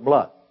cover with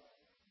blood.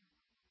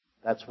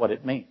 That's what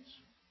it means.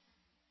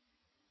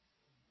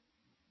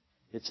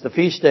 It's the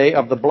feast day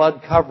of the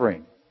blood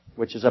covering,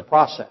 which is a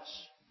process,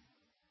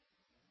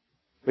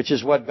 which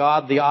is what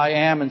God, the I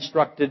Am,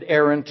 instructed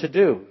Aaron to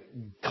do.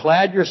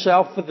 Clad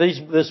yourself with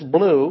the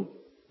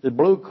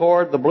blue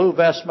cord, the blue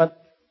vestment,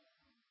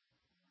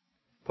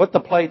 put the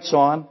plates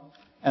on,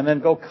 and then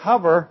go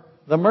cover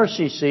the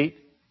mercy seat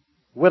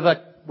with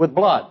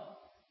blood.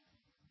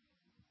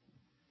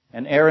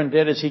 And Aaron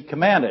did as he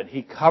commanded.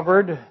 He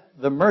covered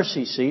the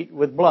mercy seat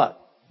with blood.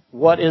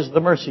 What is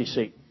the mercy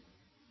seat?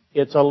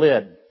 It's a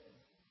lid.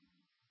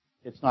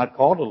 It's not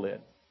called a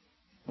lid.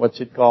 What's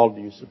it called,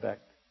 do you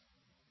suspect?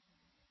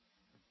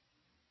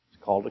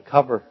 It's called a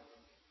cover.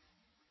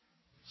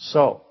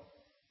 So,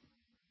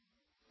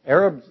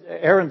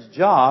 Aaron's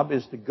job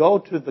is to go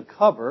to the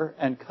cover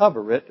and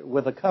cover it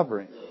with a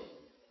covering.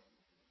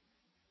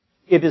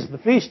 It is the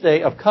feast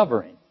day of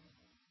covering.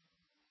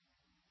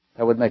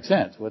 That would make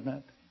sense, wouldn't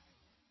it?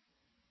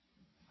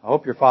 I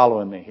hope you're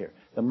following me here.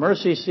 The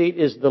mercy seat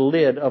is the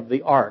lid of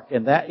the ark,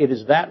 and that it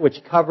is that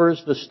which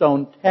covers the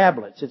stone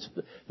tablets. It's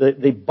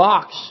the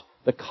box,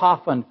 the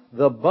coffin,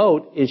 the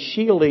boat is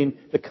shielding,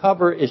 the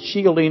cover is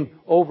shielding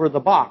over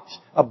the box.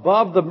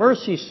 Above the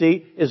mercy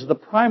seat is the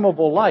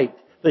primeval light,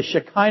 the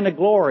Shekinah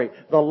glory,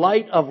 the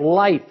light of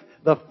life,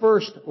 the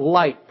first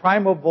light.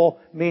 Primeval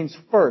means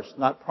first,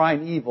 not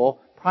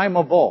primeval.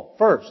 Primeval,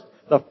 first.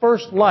 The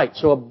first light.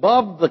 So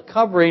above the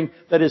covering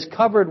that is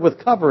covered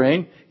with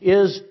covering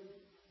is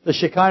the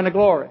Shekinah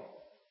glory.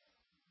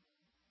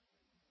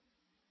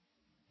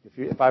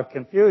 If I've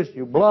confused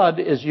you, blood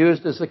is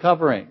used as the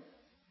covering.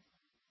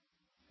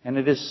 And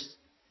it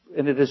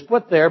is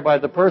put there by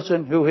the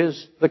person who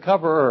is the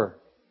coverer.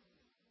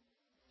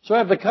 So I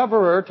have the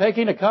coverer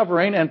taking a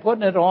covering and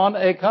putting it on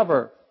a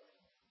cover.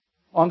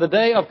 On the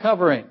day of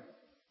covering.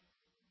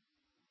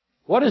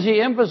 What is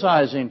he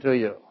emphasizing to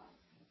you?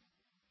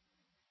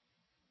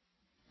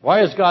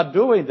 Why is God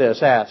doing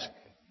this? Ask.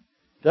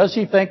 Does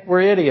he think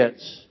we're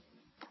idiots?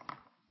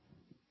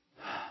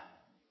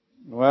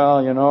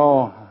 Well, you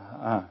know,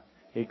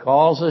 he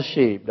calls us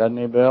sheep, doesn't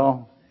he,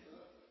 Bill?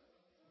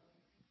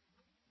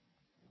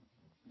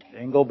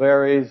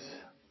 Dingleberries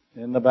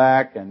in the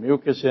back and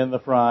mucus in the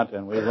front,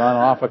 and we run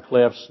off of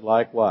cliffs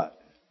like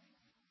what?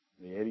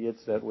 The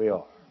idiots that we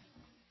are.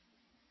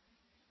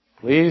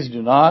 Please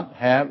do not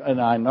have,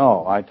 and I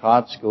know, I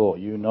taught school.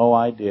 You know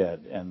I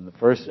did. And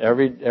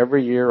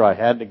every year I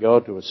had to go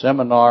to a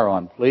seminar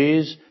on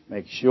please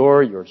make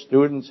sure your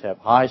students have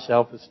high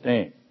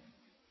self-esteem.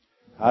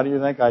 How do you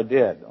think I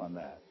did on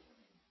that?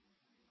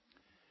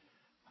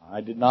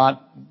 I did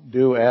not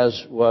do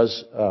as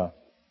was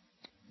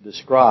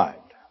described.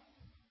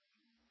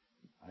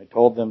 I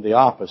told them the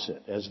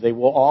opposite, as they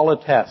will all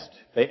attest.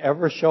 If they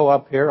ever show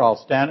up here, I'll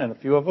stand, and a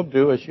few of them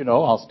do, as you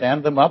know, I'll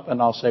stand them up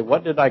and I'll say,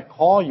 what did I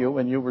call you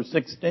when you were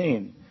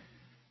 16?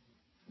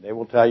 They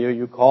will tell you,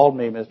 you called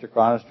me, Mr.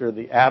 Chronister,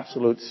 the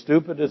absolute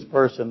stupidest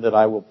person that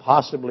I will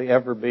possibly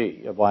ever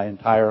be of my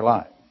entire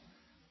life.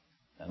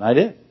 And I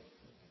did.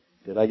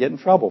 Did I get in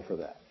trouble for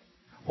that?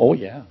 Oh,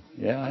 yeah.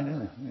 Yeah, I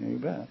did. You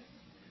bet.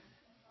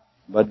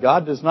 But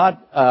God does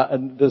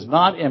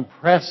not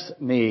impress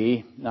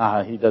me.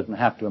 He doesn't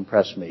have to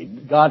impress me.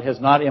 God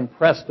has not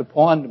impressed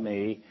upon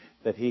me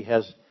that He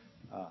has.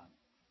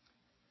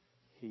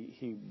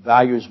 He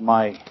values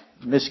my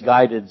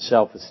misguided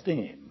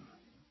self-esteem.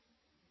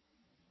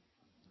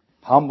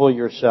 Humble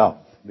yourself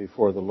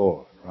before the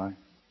Lord, right?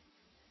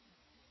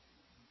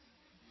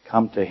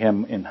 Come to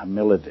Him in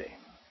humility.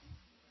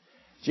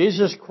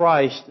 Jesus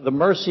Christ, the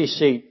mercy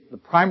seat, the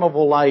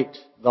primeval light,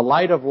 the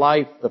light of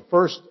life, the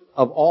first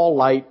of all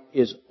light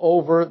is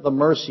over the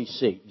mercy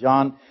seat.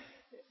 John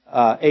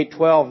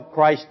 8:12,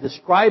 Christ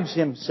describes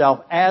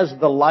Himself as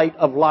the light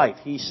of life.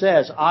 He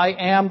says, I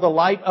am the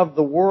light of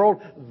the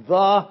world,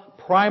 the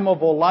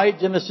primeval light,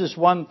 Genesis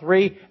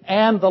 1:3,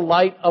 and the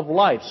light of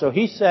life. So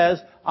He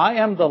says, I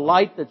am the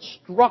light that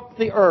struck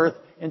the earth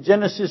in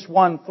Genesis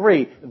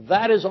 1:3.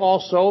 That is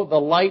also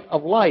the light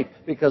of life.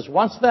 Because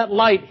once that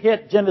light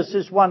hit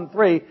Genesis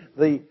 1:3,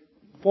 the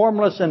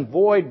formless and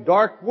void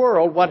dark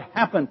world, what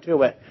happened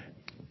to it?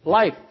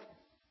 Life.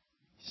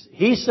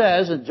 He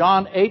says in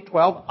John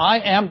 8:12, I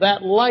am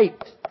that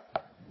light.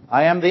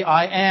 I am the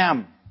I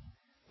am.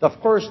 The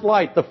first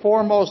light, the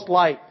foremost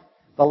light.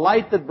 The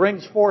light that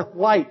brings forth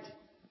light.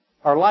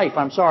 Or life,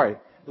 I'm sorry.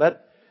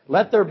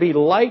 Let there be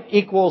light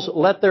equals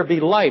let there be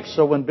life.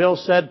 So when Bill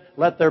said,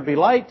 let there be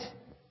light,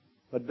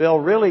 what Bill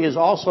really is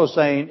also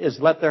saying is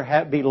let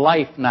there be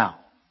life now.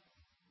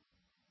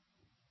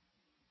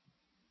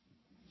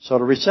 So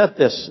to reset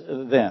this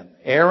then,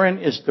 Aaron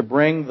is to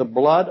bring the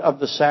blood of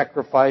the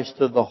sacrifice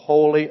to the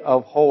Holy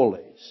of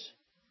Holies.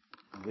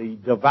 The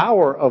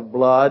devourer of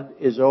blood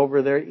is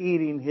over there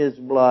eating his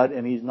blood,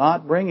 and he's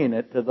not bringing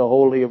it to the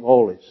Holy of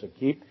Holies. So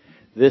keep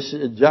this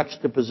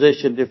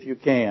juxtapositioned, if you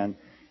can,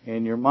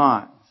 in your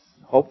minds.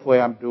 Hopefully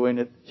I'm doing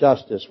it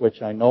justice,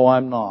 which I know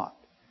I'm not.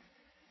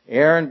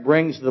 Aaron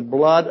brings the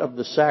blood of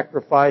the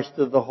sacrifice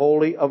to the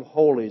Holy of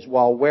Holies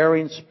while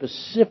wearing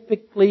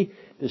specifically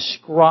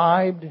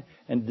described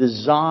and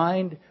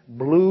designed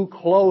blue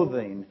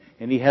clothing.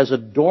 And he has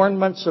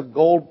adornments of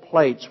gold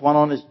plates, one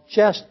on his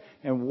chest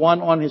and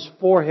one on his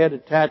forehead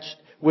attached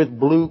with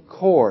blue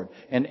cord.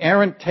 And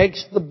Aaron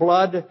takes the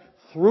blood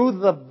through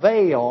the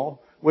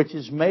veil, which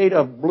is made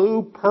of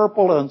blue,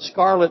 purple, and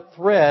scarlet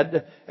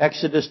thread,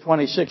 Exodus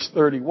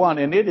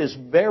 26:31, and it is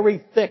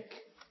very thick,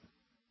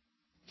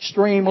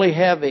 extremely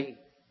heavy,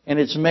 and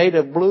it's made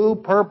of blue,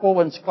 purple,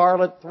 and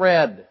scarlet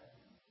thread.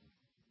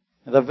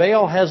 The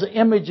veil has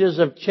images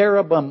of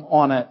cherubim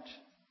on it.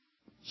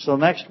 So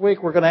next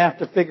week we're going to have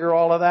to figure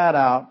all of that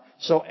out.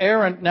 So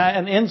Aaron, now,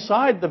 and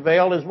inside the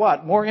veil is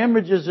what? More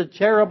images of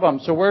cherubim.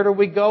 So where do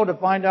we go to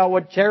find out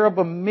what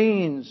cherubim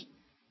means?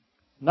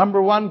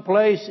 Number one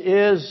place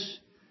is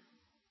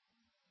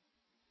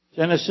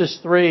Genesis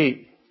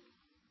 3,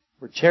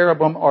 where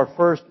cherubim are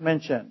first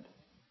mentioned.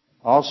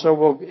 Also,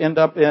 we'll end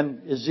up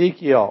in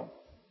Ezekiel.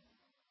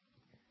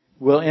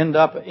 We'll end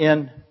up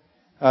in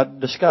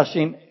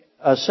discussing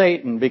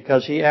Satan,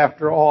 because he,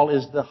 after all,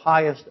 is the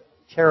highest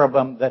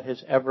cherubim that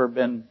has ever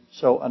been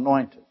so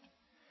anointed.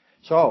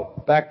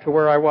 So, back to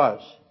where I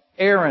was.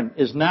 Aaron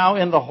is now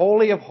in the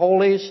Holy of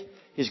Holies.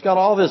 He's got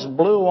all this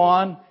blue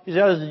on. He's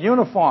got his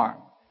uniform.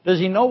 Does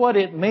he know what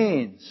it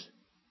means?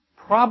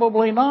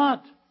 Probably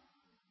not.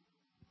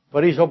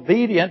 But he's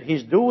obedient.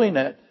 He's doing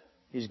it.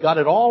 He's got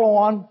it all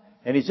on.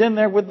 And he's in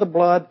there with the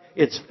blood.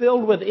 It's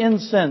filled with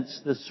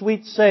incense, the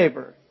sweet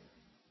savor.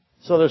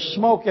 So there's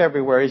smoke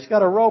everywhere. He's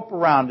got a rope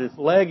around his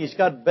leg. He's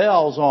got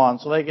bells on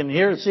so they can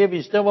hear, see if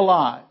he's still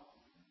alive.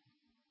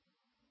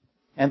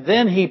 And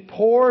then he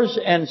pours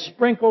and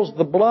sprinkles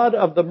the blood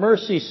of the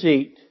mercy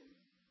seat.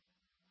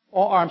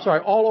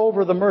 All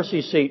over the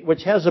mercy seat,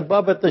 which has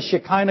above it the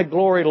Shekinah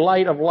glory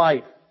light of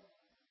life.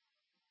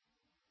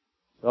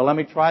 So let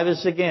me try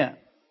this again.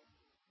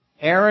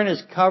 Aaron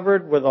is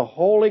covered with a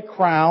holy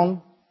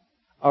crown,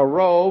 a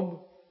robe,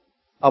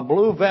 a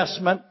blue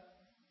vestment.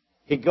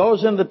 He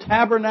goes in the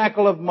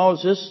tabernacle of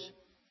Moses.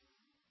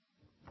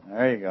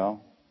 There you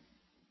go.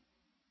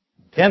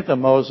 Tent of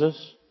Moses.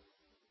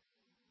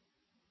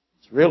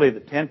 It's really the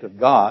tent of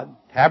God.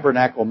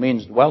 Tabernacle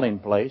means dwelling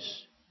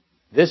place.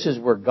 This is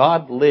where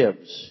God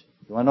lives.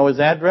 You want to know his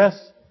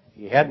address?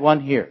 He had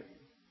one here.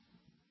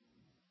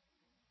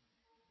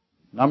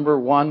 Number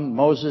 1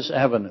 Moses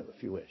Avenue,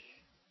 if you wish.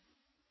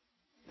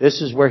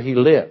 This is where he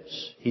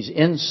lives. He's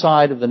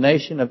inside of the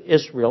nation of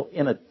Israel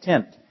in a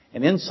tent.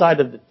 And inside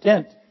of the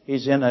tent,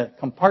 he's in a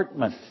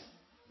compartment.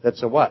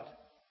 That's a what?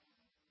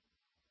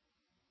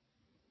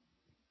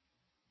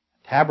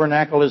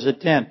 Tabernacle is a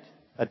tent.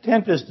 A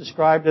tent is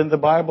described in the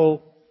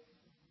Bible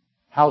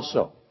how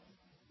so?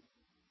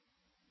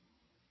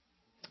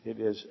 It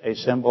is a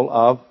symbol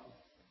of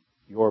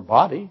your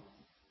body.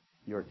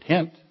 Your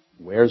tent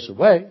wears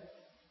away.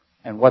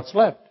 And what's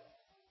left?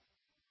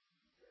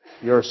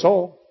 Your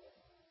soul.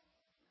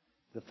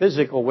 The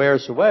physical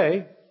wears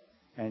away,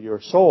 and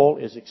your soul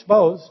is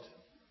exposed.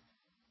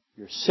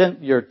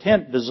 Your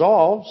tent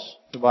dissolves,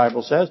 the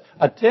Bible says.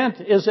 A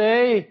tent is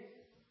a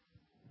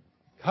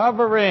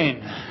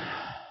covering.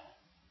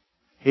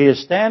 He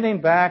is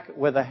standing back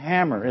with a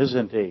hammer,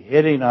 isn't he?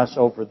 Hitting us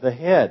over the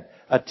head.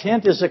 A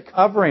tent is a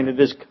covering. It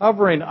is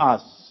covering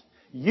us.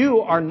 You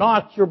are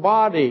not your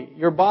body.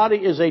 Your body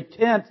is a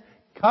tent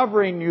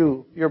covering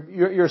you,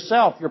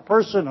 yourself, your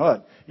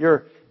personhood,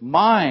 your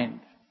mind.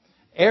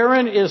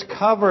 Aaron is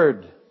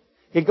covered.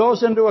 He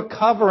goes into a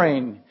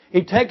covering.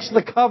 He takes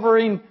the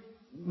covering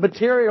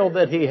material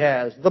that he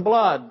has, the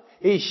blood.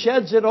 He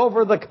sheds it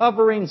over the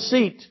covering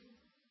seat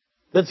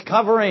that's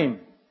covering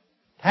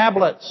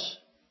tablets.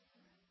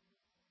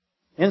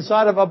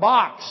 Inside of a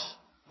box,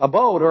 a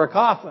boat, or a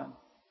coffin.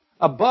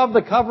 Above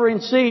the covering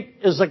seat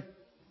is a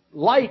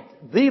light,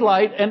 the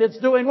light, and it's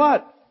doing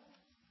what?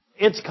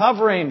 It's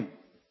covering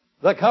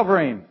the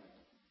covering.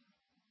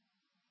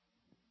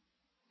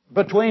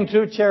 Between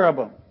two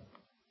cherubim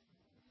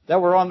that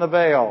were on the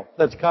veil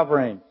that's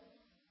covering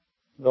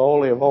the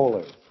Holy of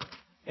Holies.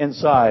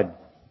 Inside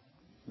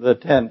the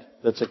tent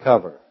that's a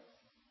cover.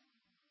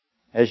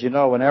 As you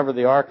know, whenever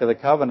the Ark of the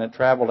Covenant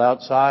traveled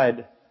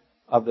outside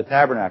of the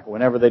tabernacle,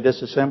 whenever they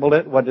disassembled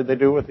it, what did they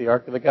do with the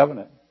Ark of the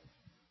Covenant?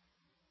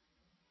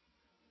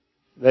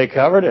 They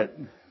covered it.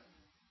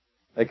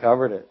 They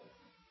covered it.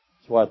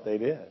 That's what they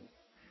did.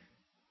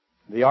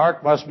 The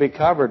ark must be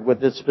covered with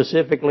this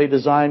specifically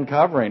designed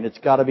covering. It's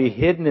got to be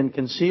hidden and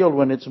concealed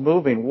when it's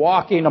moving.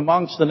 Walking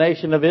amongst the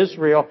nation of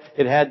Israel,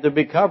 it had to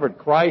be covered.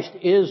 Christ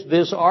is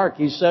this ark.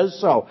 He says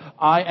so.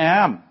 I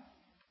am.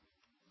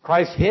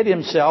 Christ hid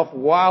himself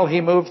while he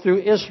moved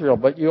through Israel,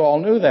 but you all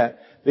knew that.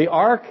 The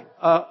ark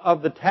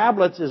of the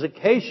tablets is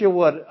acacia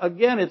wood.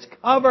 Again, it's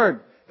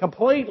covered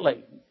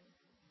completely.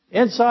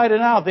 Inside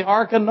and out. The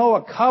ark of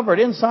Noah covered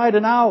inside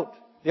and out.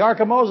 The ark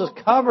of Moses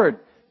covered.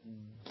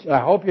 I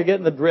hope you're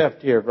getting the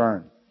drift here,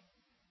 Vern.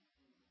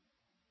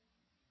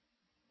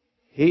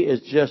 He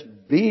is just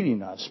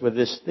beating us with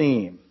this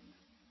theme.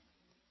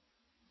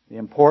 The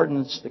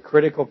importance, the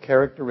critical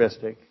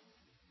characteristic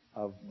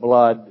of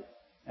blood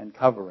and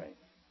covering.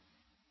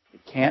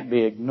 It can't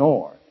be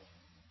ignored.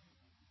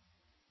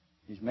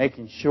 He's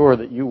making sure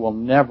that you will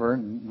never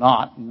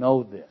not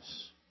know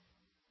this.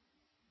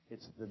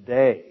 It's the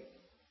day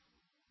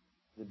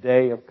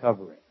of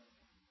covering,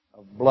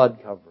 of blood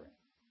covering.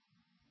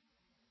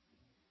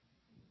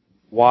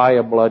 Why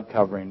a blood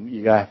covering?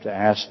 You have to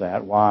ask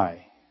that.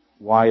 Why?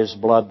 Why is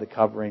blood the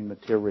covering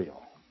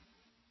material?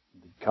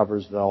 It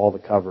covers all the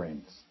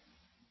coverings.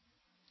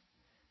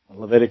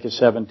 Leviticus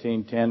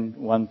 17:10,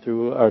 10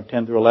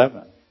 through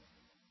 11.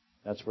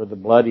 That's where the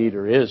blood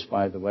eater is,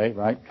 by the way,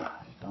 right?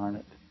 Gosh, darn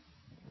it.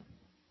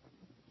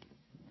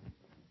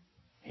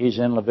 He's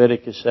in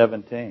Leviticus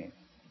 17.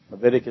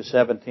 Leviticus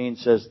 17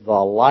 says the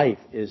life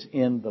is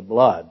in the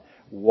blood.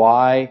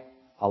 Why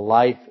a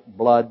life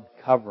blood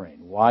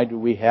covering? Why do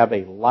we have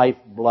a life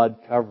blood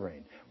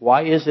covering?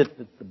 Why is it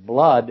that the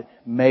blood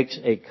makes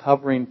a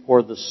covering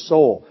for the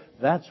soul?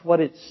 That's what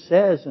it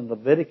says in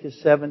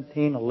Leviticus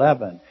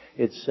 17:11.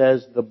 It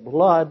says the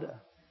blood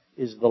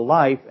is the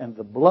life, and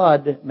the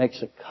blood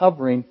makes a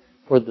covering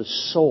for the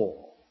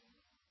soul.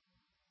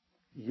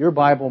 Your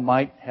Bible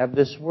might have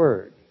this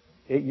word.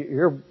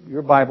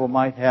 Your Bible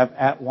might have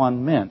at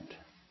one mint.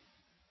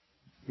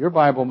 Your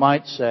Bible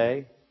might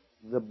say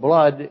the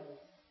blood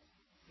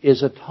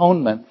is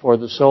atonement for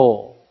the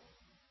soul.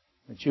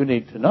 But you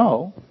need to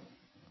know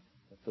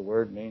that the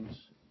word means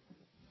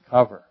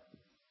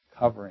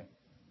covering,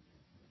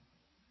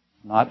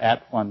 not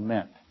at one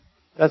mint.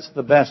 That's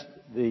the best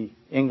the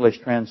English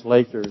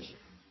translators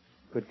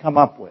could come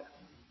up with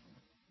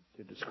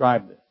to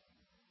describe this.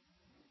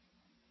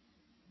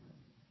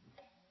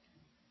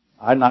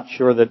 I'm not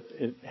sure that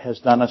it has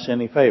done us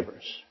any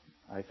favors.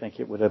 I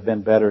think it would have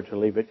been better to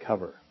leave it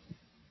covered.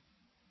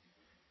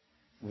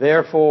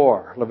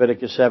 Therefore,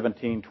 Leviticus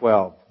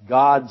 17:12,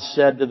 God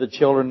said to the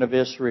children of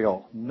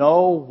Israel,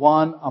 no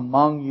one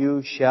among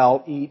you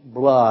shall eat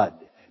blood,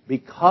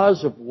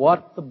 because of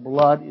what the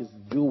blood is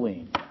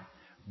doing,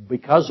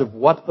 because of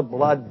what the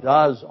blood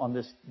does on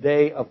this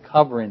day of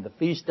covering, the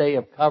feast day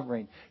of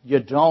covering. You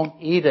don't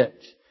eat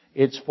it.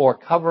 It's for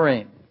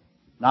covering,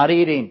 not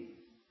eating.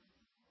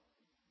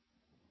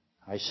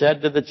 I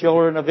said to the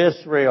children of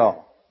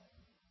Israel,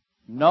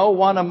 no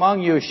one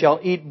among you shall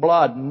eat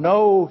blood,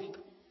 nor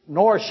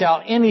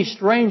shall any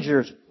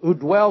strangers who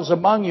dwells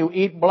among you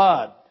eat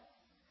blood.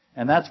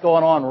 And that's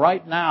going on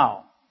right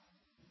now.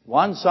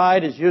 One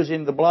side is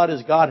using the blood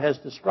as God has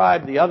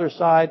described. The other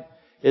side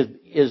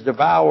is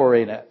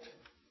devouring it.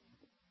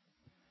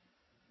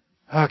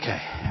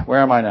 Okay,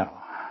 where am I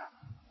now?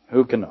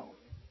 Who can know?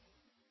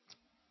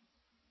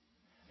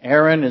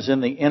 Aaron is in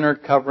the inner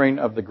covering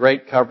of the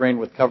great covering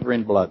with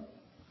covering blood,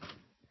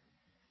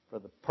 for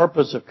the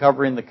purpose of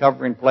covering the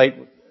covering plate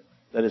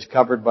that is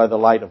covered by the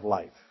light of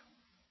life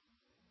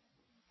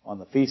on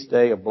the feast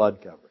day of blood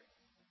covering.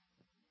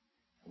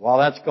 While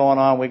that's going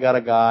on, we got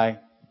a guy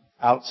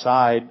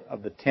outside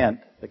of the tent,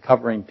 the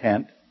covering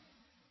tent.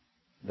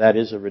 That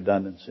is a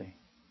redundancy.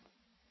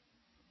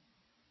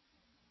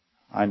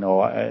 I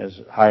know as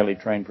a highly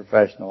trained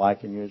professional, I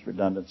can use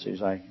redundancies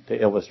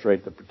to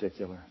illustrate the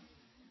particular.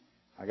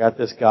 I got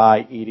this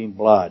guy eating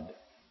blood.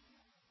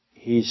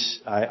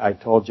 I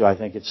told you, I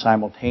think it's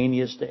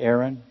simultaneous to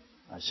Aaron.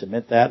 I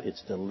submit that.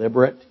 It's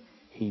deliberate.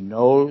 He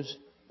knows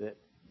that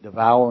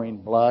devouring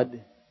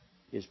blood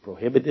is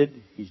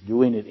prohibited. He's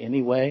doing it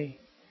anyway.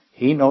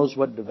 He knows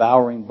what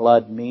devouring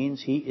blood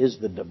means. He is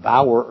the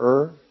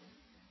devourer.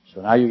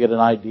 So now you get an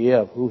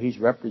idea of who he's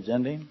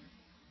representing.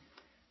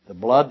 The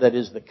blood that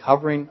is the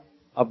covering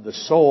of the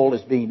soul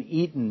is being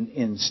eaten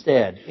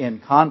instead, in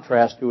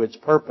contrast to its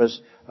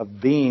purpose of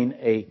being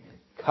a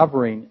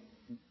covering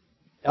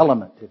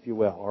element, if you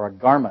will, or a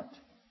garment.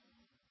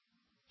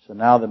 So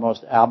now the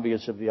most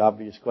obvious of the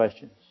obvious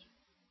questions.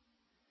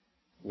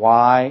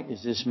 Why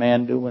is this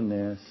man doing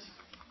this?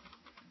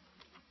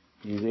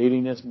 He's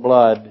eating this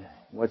blood.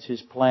 What's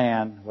his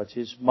plan? What's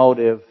his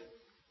motive?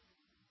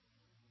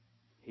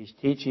 He's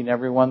teaching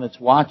everyone that's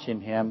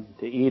watching him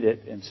to eat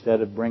it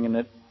instead of bringing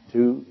it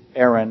to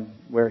Aaron,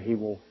 where he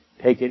will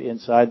take it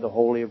inside the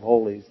Holy of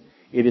Holies.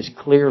 It is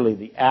clearly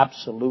the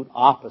absolute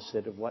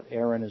opposite of what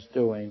Aaron is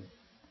doing.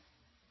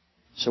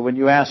 So when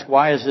you ask,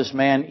 why is this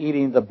man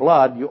eating the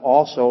blood, you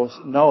also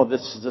know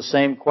this is the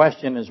same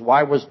question as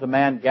why was the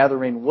man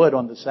gathering wood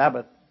on the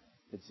Sabbath?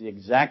 It's the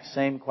exact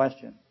same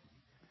question.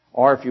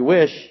 Or if you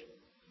wish,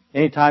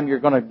 Anytime you're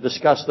going to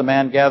discuss the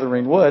man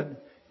gathering wood,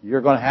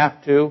 you're going to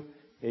have to,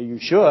 you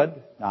should,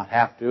 not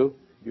have to,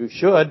 you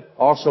should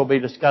also be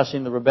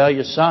discussing the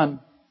rebellious son.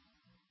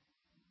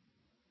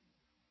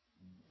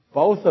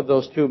 Both of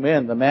those two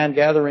men, the man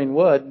gathering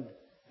wood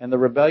and the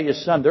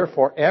rebellious son, they're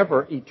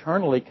forever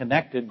eternally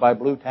connected by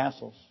blue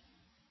tassels,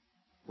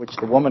 which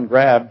the woman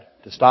grabbed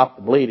to stop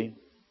the bleeding,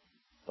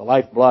 the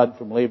lifeblood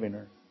from leaving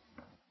her.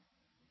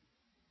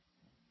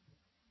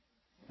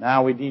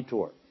 Now we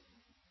detour.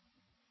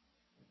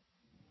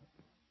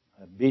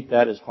 I beat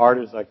that as hard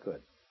as I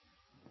could.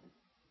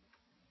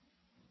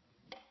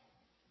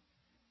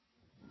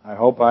 I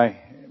hope I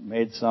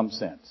made some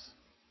sense.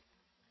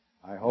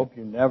 I hope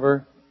you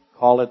never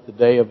call it the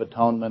Day of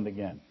Atonement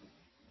again.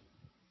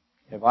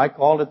 Have I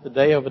called it the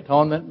Day of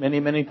Atonement many,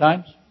 many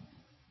times?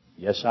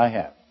 Yes, I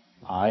have.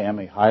 I am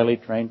a highly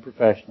trained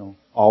professional,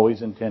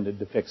 always intended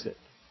to fix it.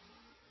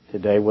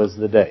 Today was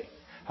the day.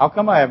 How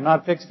come I have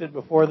not fixed it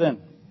before then?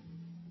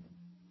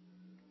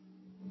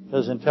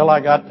 Because until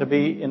I got to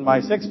be in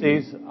my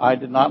 60s, I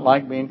did not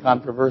like being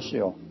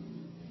controversial.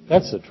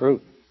 That's the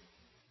truth.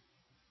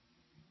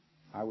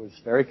 I was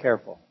very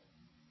careful.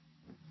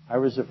 I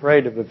was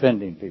afraid of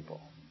offending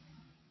people.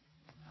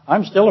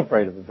 I'm still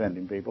afraid of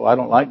offending people. I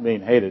don't like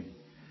being hated.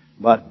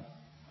 But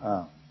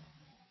I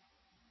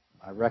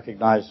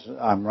recognize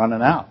I'm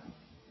running out.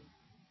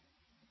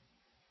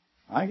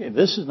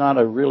 This is not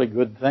a really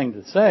good thing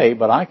to say,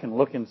 but I can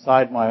look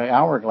inside my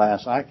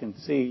hourglass. I can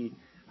see,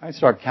 I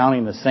start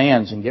counting the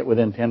sands and get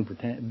within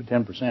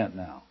 10%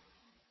 now.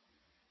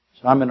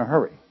 So I'm in a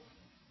hurry.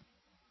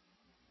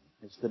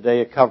 It's the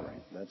day of covering.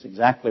 That's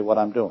exactly what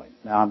I'm doing.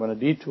 Now I'm going to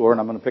detour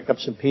and I'm going to pick up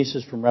some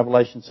pieces from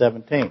Revelation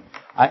 17.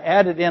 I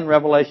added in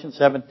Revelation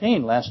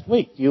 17 last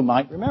week. You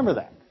might remember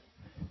that.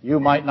 You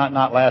might not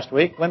last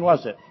week. When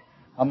was it?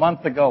 A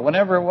month ago.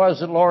 Whenever it was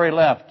that Lori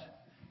left.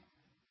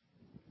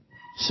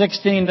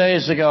 16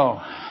 days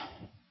ago.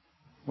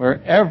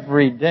 Where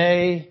every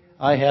day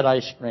I had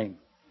ice cream.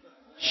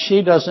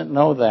 She doesn't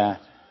know that.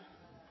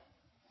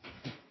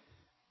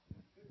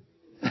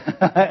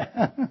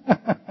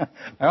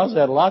 I also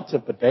had lots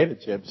of potato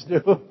chips,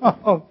 too.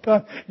 Oh,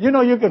 God. You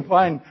know you can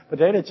find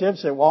potato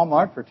chips at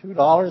Walmart for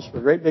 $2 for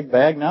a great big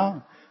bag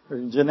now?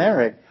 They're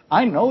generic.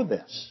 I know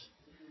this.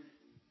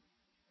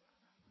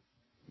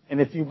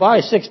 And if you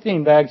buy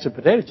 16 bags of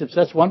potato chips,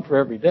 that's one for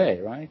every day,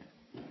 right?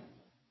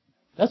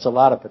 That's a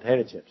lot of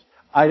potato chips.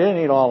 I didn't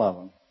eat all of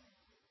them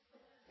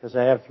because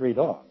I have 3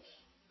 dogs.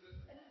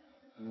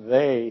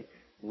 They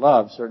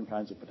love certain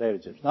kinds of potato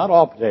chips. Not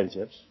all potato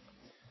chips,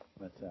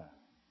 but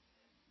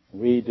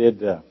we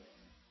did.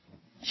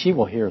 She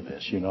will hear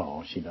this, you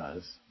know, she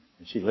does.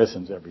 She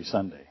listens every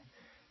Sunday.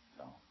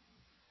 So,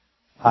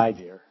 hi,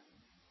 dear.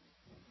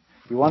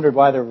 You wondered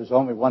why there was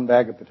only 1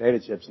 bag of potato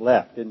chips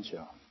left, didn't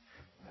you?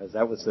 Because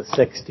that was the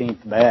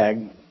 16th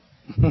bag.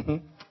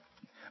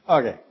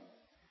 Okay.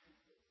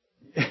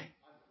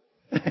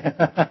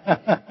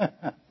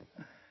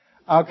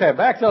 Okay,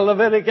 back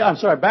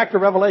to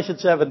Revelation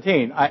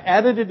 17. I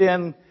added it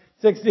in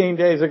 16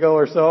 days ago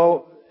or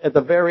so at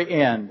the very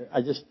end.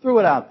 I just threw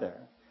it out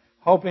there,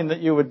 hoping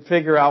that you would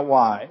figure out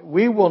why.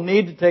 We will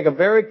need to take a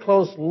very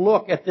close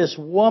look at this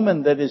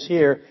woman that is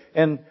here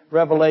in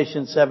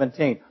Revelation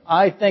 17.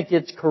 I think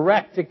it's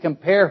correct to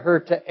compare her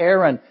to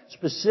Aaron,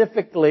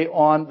 specifically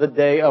on the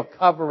day of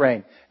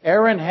covering.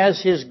 Aaron has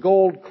his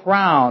gold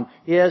crown.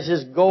 He has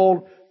his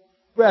gold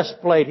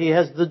breastplate. He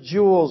has the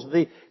jewels,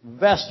 the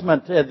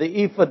vestment,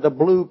 the ephod, the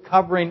blue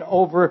covering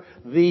over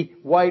the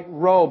white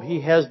robe.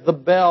 He has the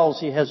bells.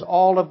 He has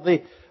all of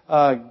the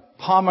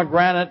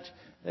pomegranate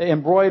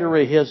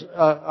embroidery,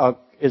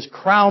 his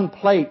crown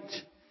plate.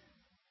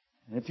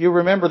 And if you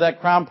remember,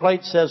 that crown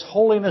plate says,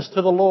 Holiness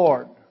to the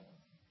Lord.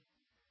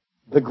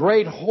 The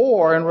great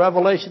whore in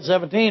Revelation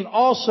 17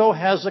 also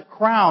has a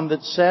crown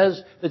that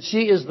says that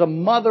she is the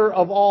mother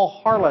of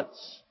all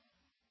harlots.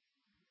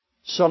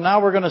 So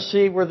now we're going to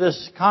see where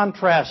this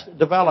contrast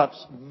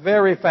develops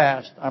very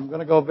fast. I'm going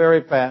to go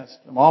very fast.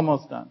 I'm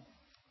almost done.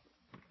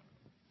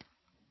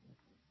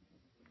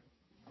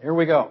 Here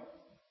we go.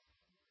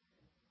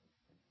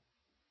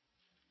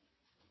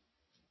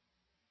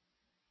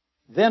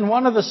 Then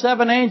one of the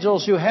 7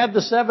 angels who had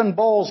the 7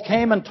 bowls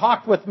came and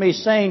talked with me,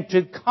 saying,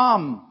 to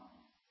come,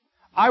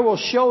 I will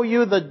show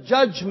you the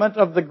judgment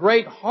of the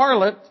great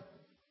harlot,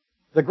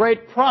 the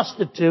great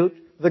prostitute,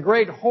 the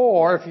great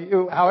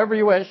whore, however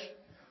you wish,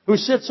 who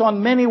sits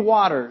on many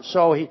waters.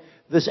 So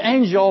this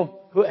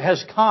angel who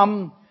has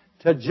come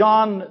to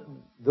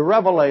John the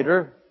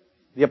Revelator,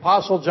 the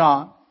Apostle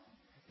John.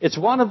 It's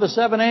one of the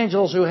 7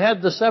 angels who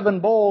had the 7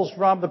 bowls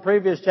from the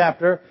previous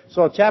chapter.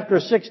 So chapter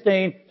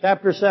 16,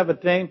 chapter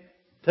 17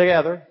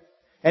 together.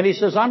 And he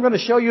says, I'm going to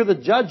show you the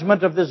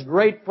judgment of this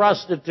great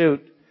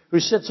prostitute who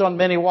sits on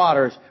many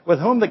waters, with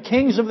whom the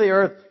kings of the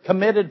earth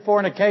committed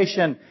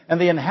fornication, and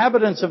the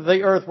inhabitants of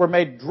the earth were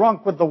made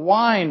drunk with the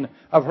wine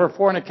of her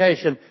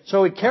fornication.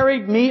 So he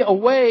carried me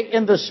away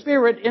in the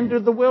Spirit into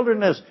the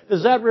wilderness.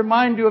 Does that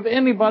remind you of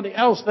anybody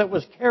else that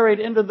was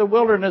carried into the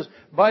wilderness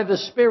by the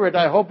Spirit?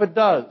 I hope it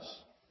does.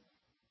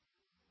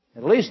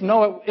 At least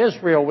know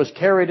Israel was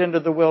carried into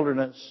the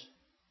wilderness.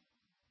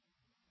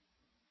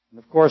 And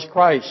of course,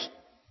 Christ.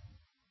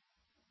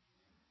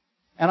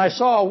 And I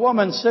saw a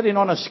woman sitting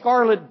on a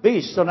scarlet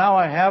beast. So now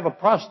I have a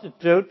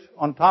prostitute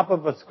on top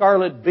of a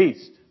scarlet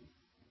beast,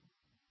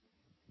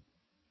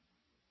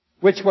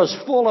 which was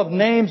full of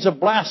names of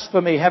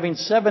blasphemy, having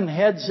 7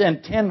 heads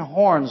and 10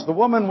 horns. The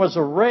woman was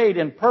arrayed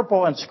in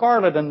purple and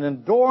scarlet and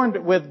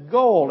adorned with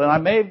gold. And I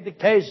made the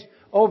case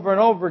over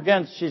and over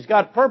again. She's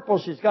got purple,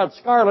 she's got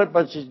scarlet,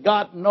 but she's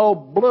got no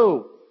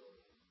blue.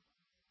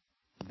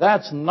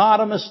 That's not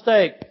a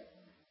mistake.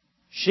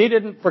 She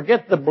didn't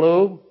forget the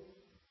blue.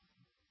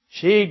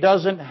 She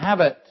doesn't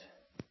have it.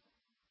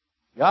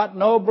 Got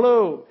no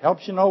blue.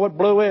 Helps you know what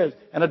blue is.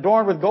 And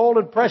adorned with gold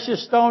and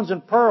precious stones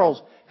and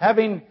pearls,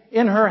 having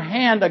in her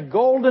hand a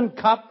golden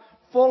cup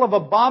full of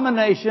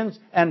abominations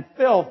and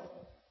filth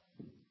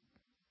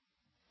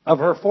of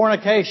her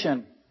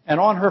fornication. And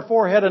on her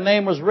forehead a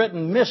name was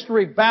written,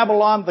 Mystery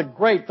Babylon the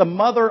Great, the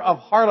mother of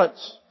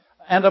harlots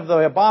and of the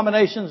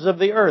abominations of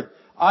the earth.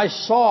 I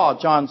saw,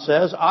 John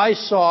says,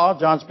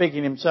 John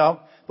speaking himself,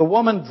 the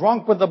woman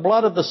drunk with the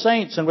blood of the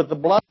saints and with the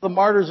blood of the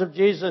martyrs of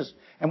Jesus.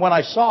 And when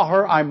I saw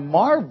her, I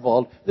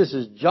marveled. This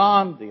is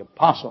John the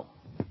Apostle.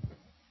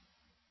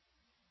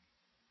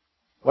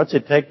 What's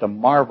it take to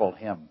marvel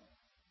him?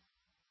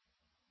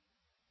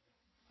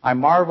 I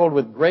marveled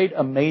with great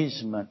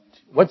amazement.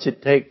 What's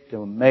it take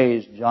to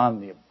amaze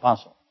John the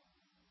Apostle?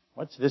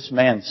 What's this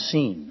man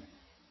seen?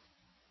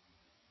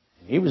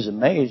 He was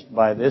amazed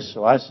by this,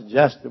 so I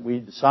suggest that we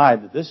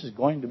decide that this is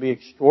going to be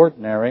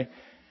extraordinary.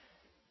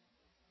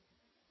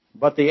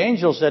 But the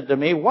angel said to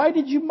me, why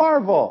did you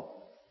marvel?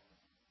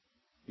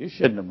 You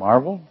shouldn't have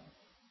marveled.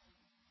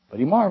 But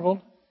he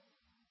marveled.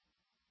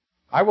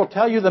 I will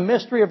tell you the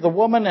mystery of the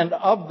woman and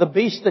of the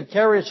beast that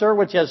carries her,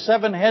 which has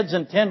 7 heads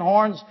and 10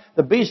 horns.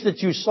 The beast that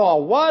you saw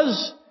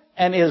was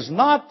and is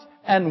not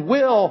and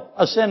will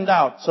ascend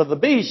out. So the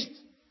beast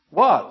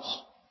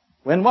was.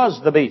 When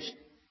was the beast?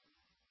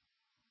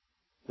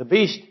 The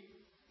beast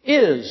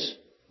is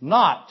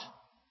not.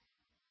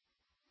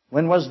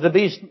 When was the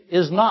beast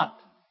is not?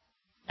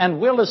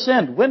 And will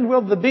ascend. When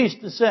will the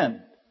beast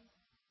ascend?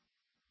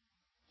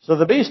 So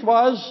the beast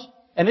was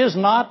and is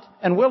not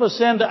and will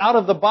ascend out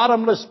of the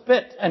bottomless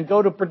pit and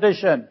go to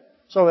perdition.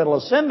 So it'll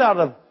ascend out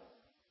of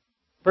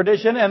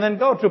perdition and then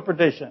go to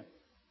perdition.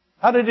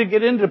 How did it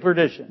get into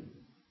perdition?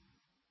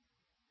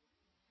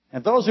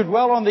 And those who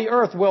dwell on the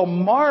earth will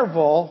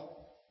marvel,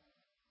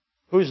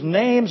 whose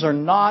names are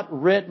not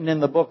written in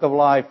the book of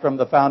life from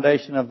the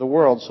foundation of the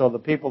world. So the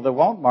people that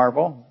won't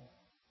marvel,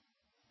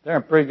 they're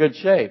in pretty good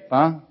shape,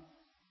 huh?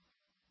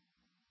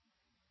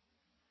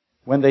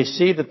 When they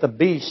see the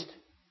beast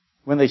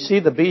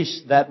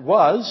that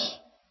was,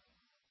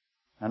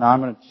 and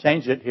I'm going to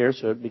change it here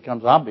so it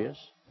becomes obvious.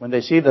 When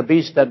they see the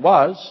beast that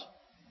was,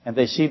 and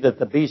they see that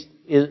the beast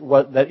is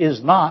what that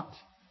is not,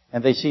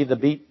 and they see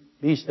the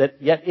beast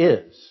that yet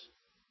is.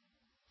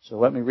 So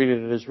let me read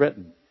it as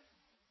written.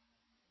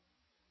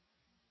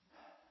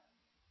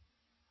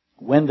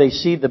 When they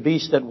see the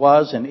beast that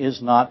was and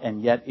is not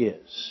and yet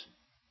is.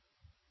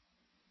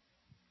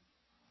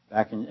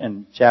 Back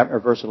in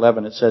verse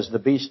 11 it says, the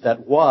beast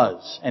that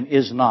was and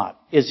is not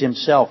is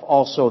himself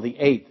also the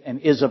 8th and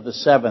is of the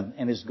 7th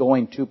and is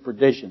going to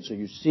perdition. So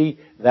you see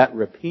that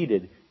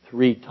repeated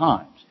 3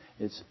 times.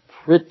 It's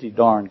pretty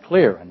darn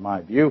clear in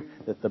my view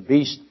that the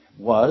beast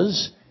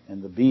was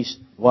and the beast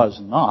was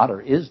not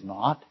or is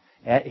not.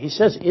 He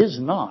says is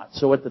not.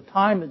 So at the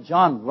time that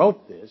John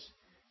wrote this,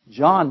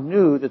 John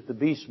knew that the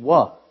beast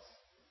was.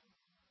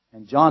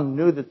 And John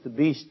knew that the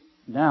beast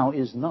now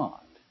is not.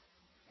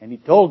 And he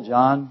told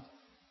John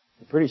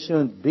that pretty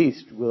soon the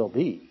beast will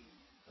be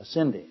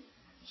ascending.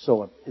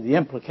 So the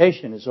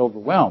implication is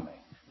overwhelming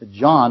that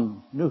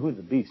John knew who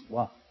the beast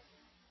was.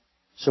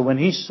 So when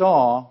he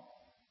saw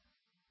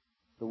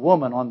the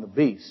woman on the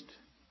beast,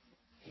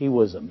 he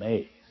was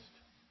amazed.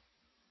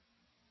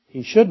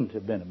 He shouldn't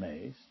have been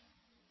amazed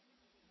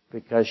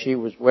because she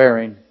was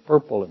wearing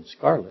purple and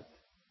scarlet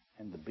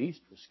and the beast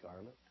was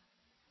scarlet.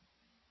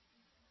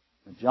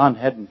 But John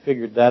hadn't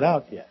figured that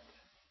out yet.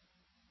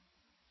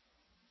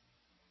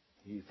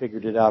 He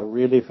figured it out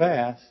really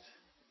fast.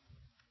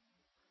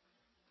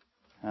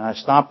 And I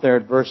stopped there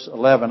at verse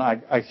 11.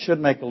 I should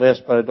make a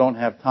list, but I don't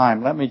have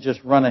time. Let me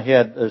just run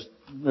ahead.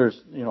 There's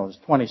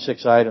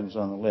 26 items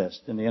on the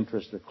list in the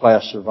interest of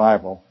class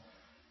survival.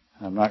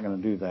 I'm not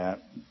going to do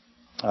that.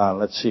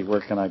 Let's see,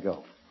 where can I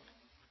go?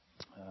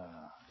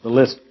 The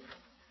list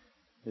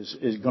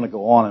is going to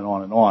go on and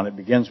on and on. It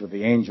begins with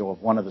the angel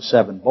of one of the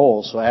 7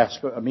 bowls. So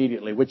ask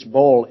immediately, which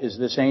bowl is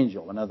this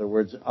angel? In other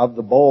words, of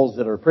the bowls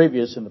that are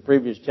previous, in the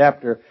previous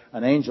chapter,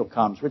 an angel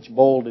comes. Which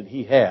bowl did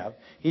he have?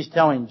 He's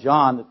telling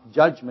John that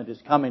judgment is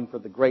coming for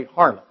the great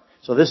harlot.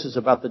 So this is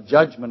about the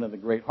judgment of the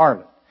great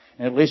harlot.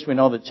 And at least we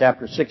know that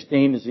chapter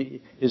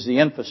 16 is the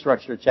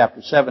infrastructure of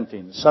chapter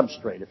 17, the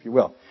substrate, if you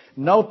will.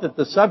 Note that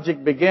the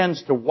subject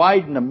begins to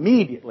widen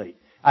immediately.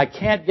 I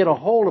can't get a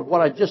hold of what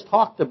I just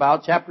talked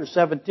about, chapter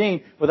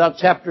 17, without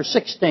chapter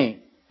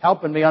 16.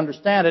 helping me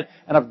understand it.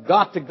 And I've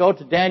got to go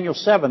to Daniel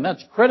 7.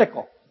 That's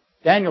critical.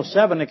 Daniel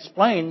 7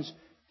 explains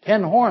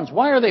 10 horns.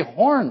 Why are they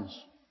horns?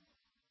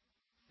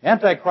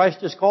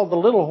 Antichrist is called the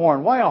little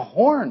horn. Why a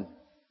horn?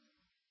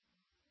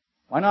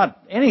 Why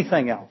not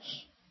anything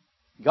else?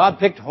 God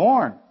picked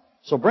horn.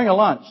 So bring a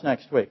lunch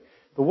next week.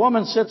 The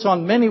woman sits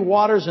on many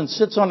waters and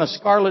sits on a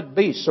scarlet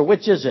beast. So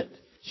which is it?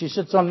 She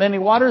sits on many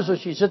waters or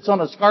she sits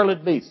on a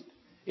scarlet beast?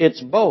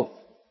 It's both.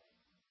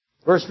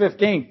 Verse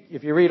 15,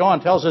 if you read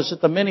on, tells us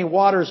that the many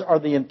waters are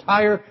the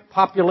entire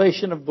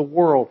population of the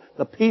world.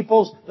 The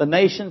peoples, the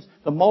nations,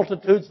 the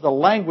multitudes, the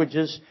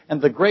languages, and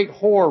the great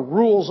whore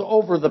rules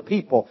over the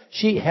people.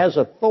 She has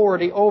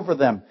authority over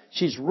them.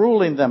 She's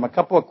ruling them. A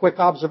couple of quick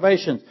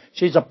observations.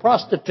 She's a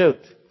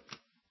prostitute.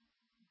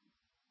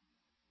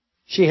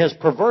 She has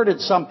perverted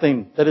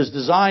something that is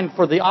designed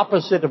for the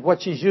opposite of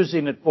what she's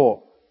using it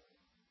for.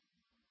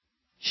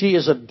 She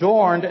is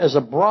adorned as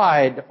a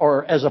bride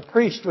or as a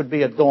priest would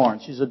be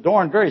adorned. She's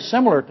adorned very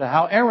similar to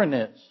how Aaron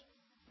is,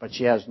 but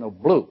she has no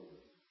blue.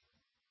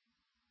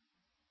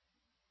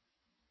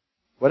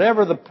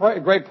 Whatever the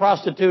great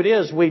prostitute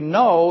is, we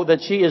know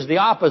that she is the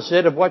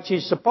opposite of what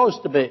she's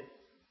supposed to be.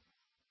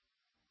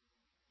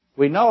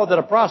 We know that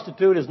a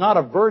prostitute is not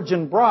a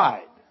virgin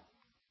bride.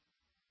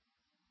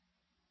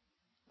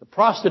 The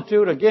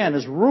prostitute, again,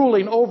 is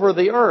ruling over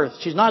the earth.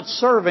 She's not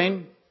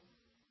serving.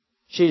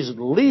 She's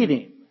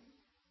leading.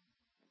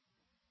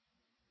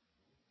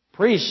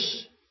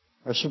 Priests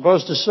are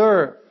supposed to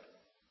serve.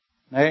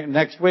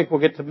 Next week we'll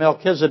get to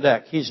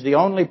Melchizedek. He's the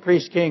only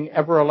priest king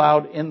ever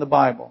allowed in the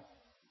Bible.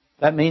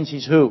 That means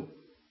he's who?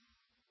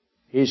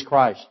 He's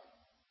Christ.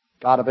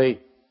 Gotta be.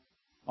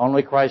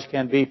 Only Christ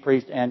can be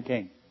priest and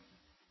king.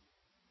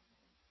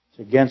 It's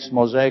against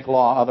Mosaic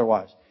law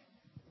otherwise.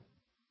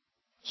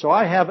 So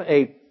I have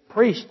a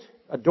priest,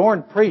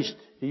 adorned priest,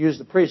 to use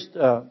the priest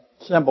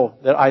symbol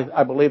that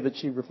I believe that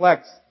she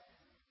reflects.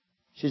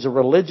 She's a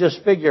religious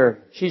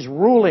figure. She's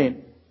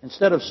ruling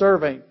instead of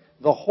serving.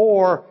 The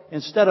whore,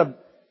 instead of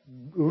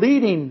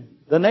leading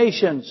the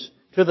nations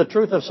to the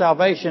truth of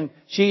salvation,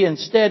 she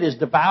instead is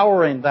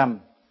devouring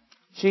them.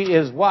 She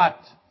is what?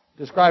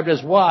 Described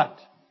as what?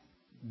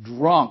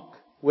 Drunk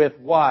with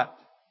what?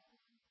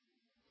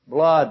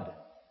 Blood.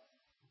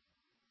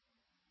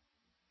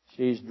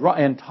 She's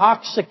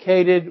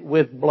intoxicated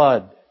with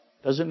blood.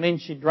 Doesn't mean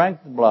she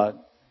drank the blood.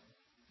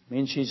 It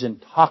means she's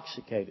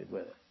intoxicated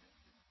with it.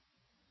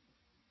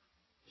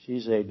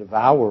 She's a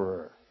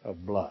devourer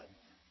of blood.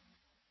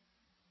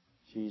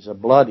 She's a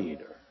blood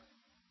eater.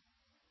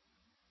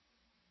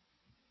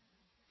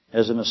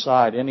 As an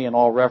aside, any and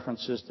all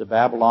references to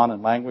Babylon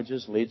and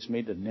languages leads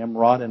me to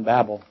Nimrod and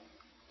Babel,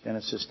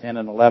 Genesis 10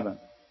 and 11.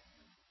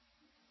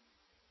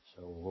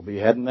 So we'll be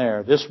heading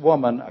there. This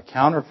woman, a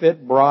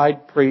counterfeit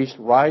bride priest,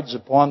 rides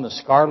upon the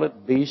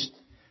scarlet beast.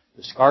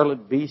 The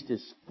scarlet beast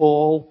is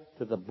full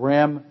to the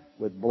brim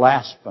with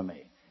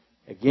blasphemy.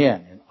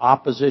 Again, in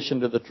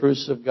opposition to the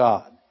truths of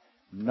God.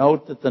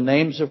 Note that the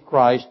names of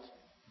Christ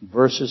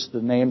versus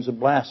the names of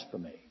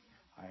blasphemy.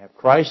 I have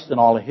Christ in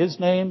all of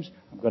His names.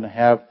 I'm going to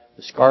have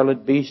the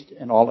scarlet beast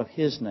in all of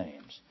His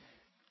names.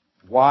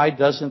 Why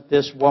doesn't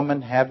this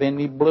woman have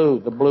any blue?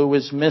 The blue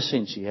is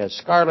missing. She has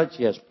scarlet,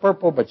 she has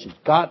purple, but she's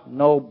got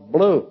no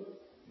blue.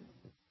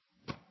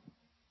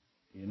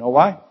 You know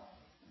why?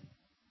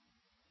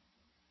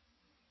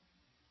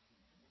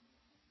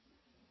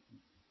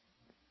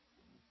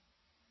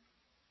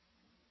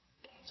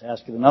 Let's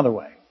ask it another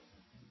way.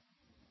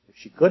 If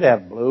she could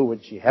have blue,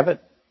 would she have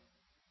it?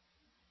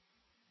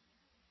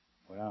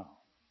 Well,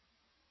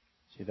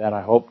 see, that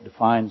I hope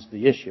defines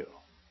the issue.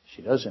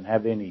 She doesn't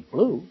have any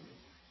blue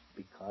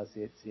because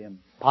it's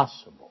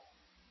impossible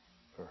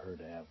for her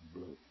to have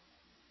blue.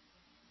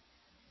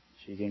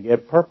 She can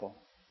get purple.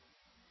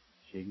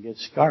 She can get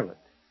scarlet.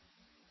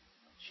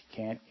 She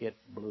can't get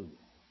blue.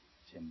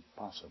 It's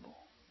impossible.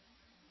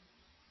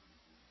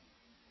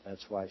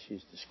 That's why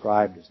she's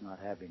described as not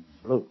having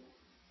blue.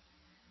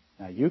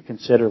 Now you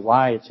consider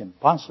why it's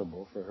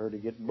impossible for her to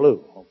get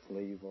blue.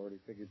 Hopefully you've already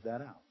figured that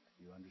out.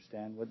 You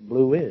understand what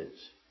blue is.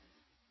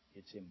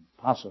 It's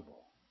impossible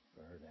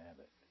for her to have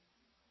it.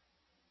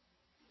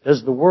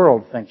 Does the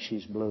world think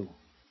she's blue?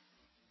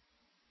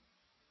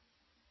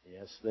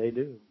 Yes, they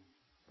do.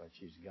 But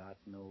she's got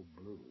no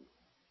blue.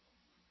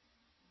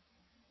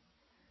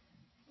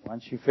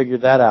 Once you figure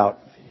that out,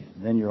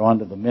 then you're on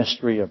to the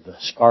mystery of the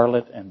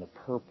scarlet and the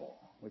purple,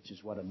 which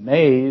is what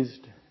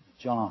amazed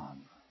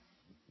John.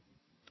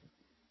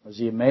 Was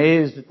he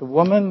amazed at the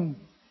woman?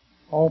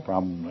 Oh,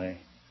 probably.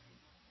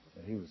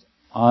 But he was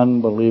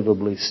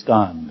unbelievably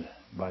stunned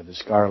by the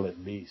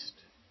scarlet beast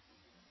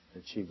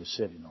that she was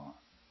sitting on.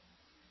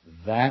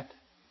 That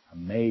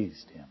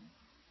amazed him.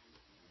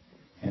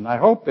 And I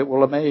hope it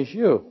will amaze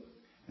you.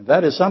 And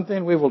that is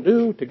something we will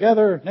do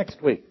together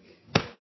next week.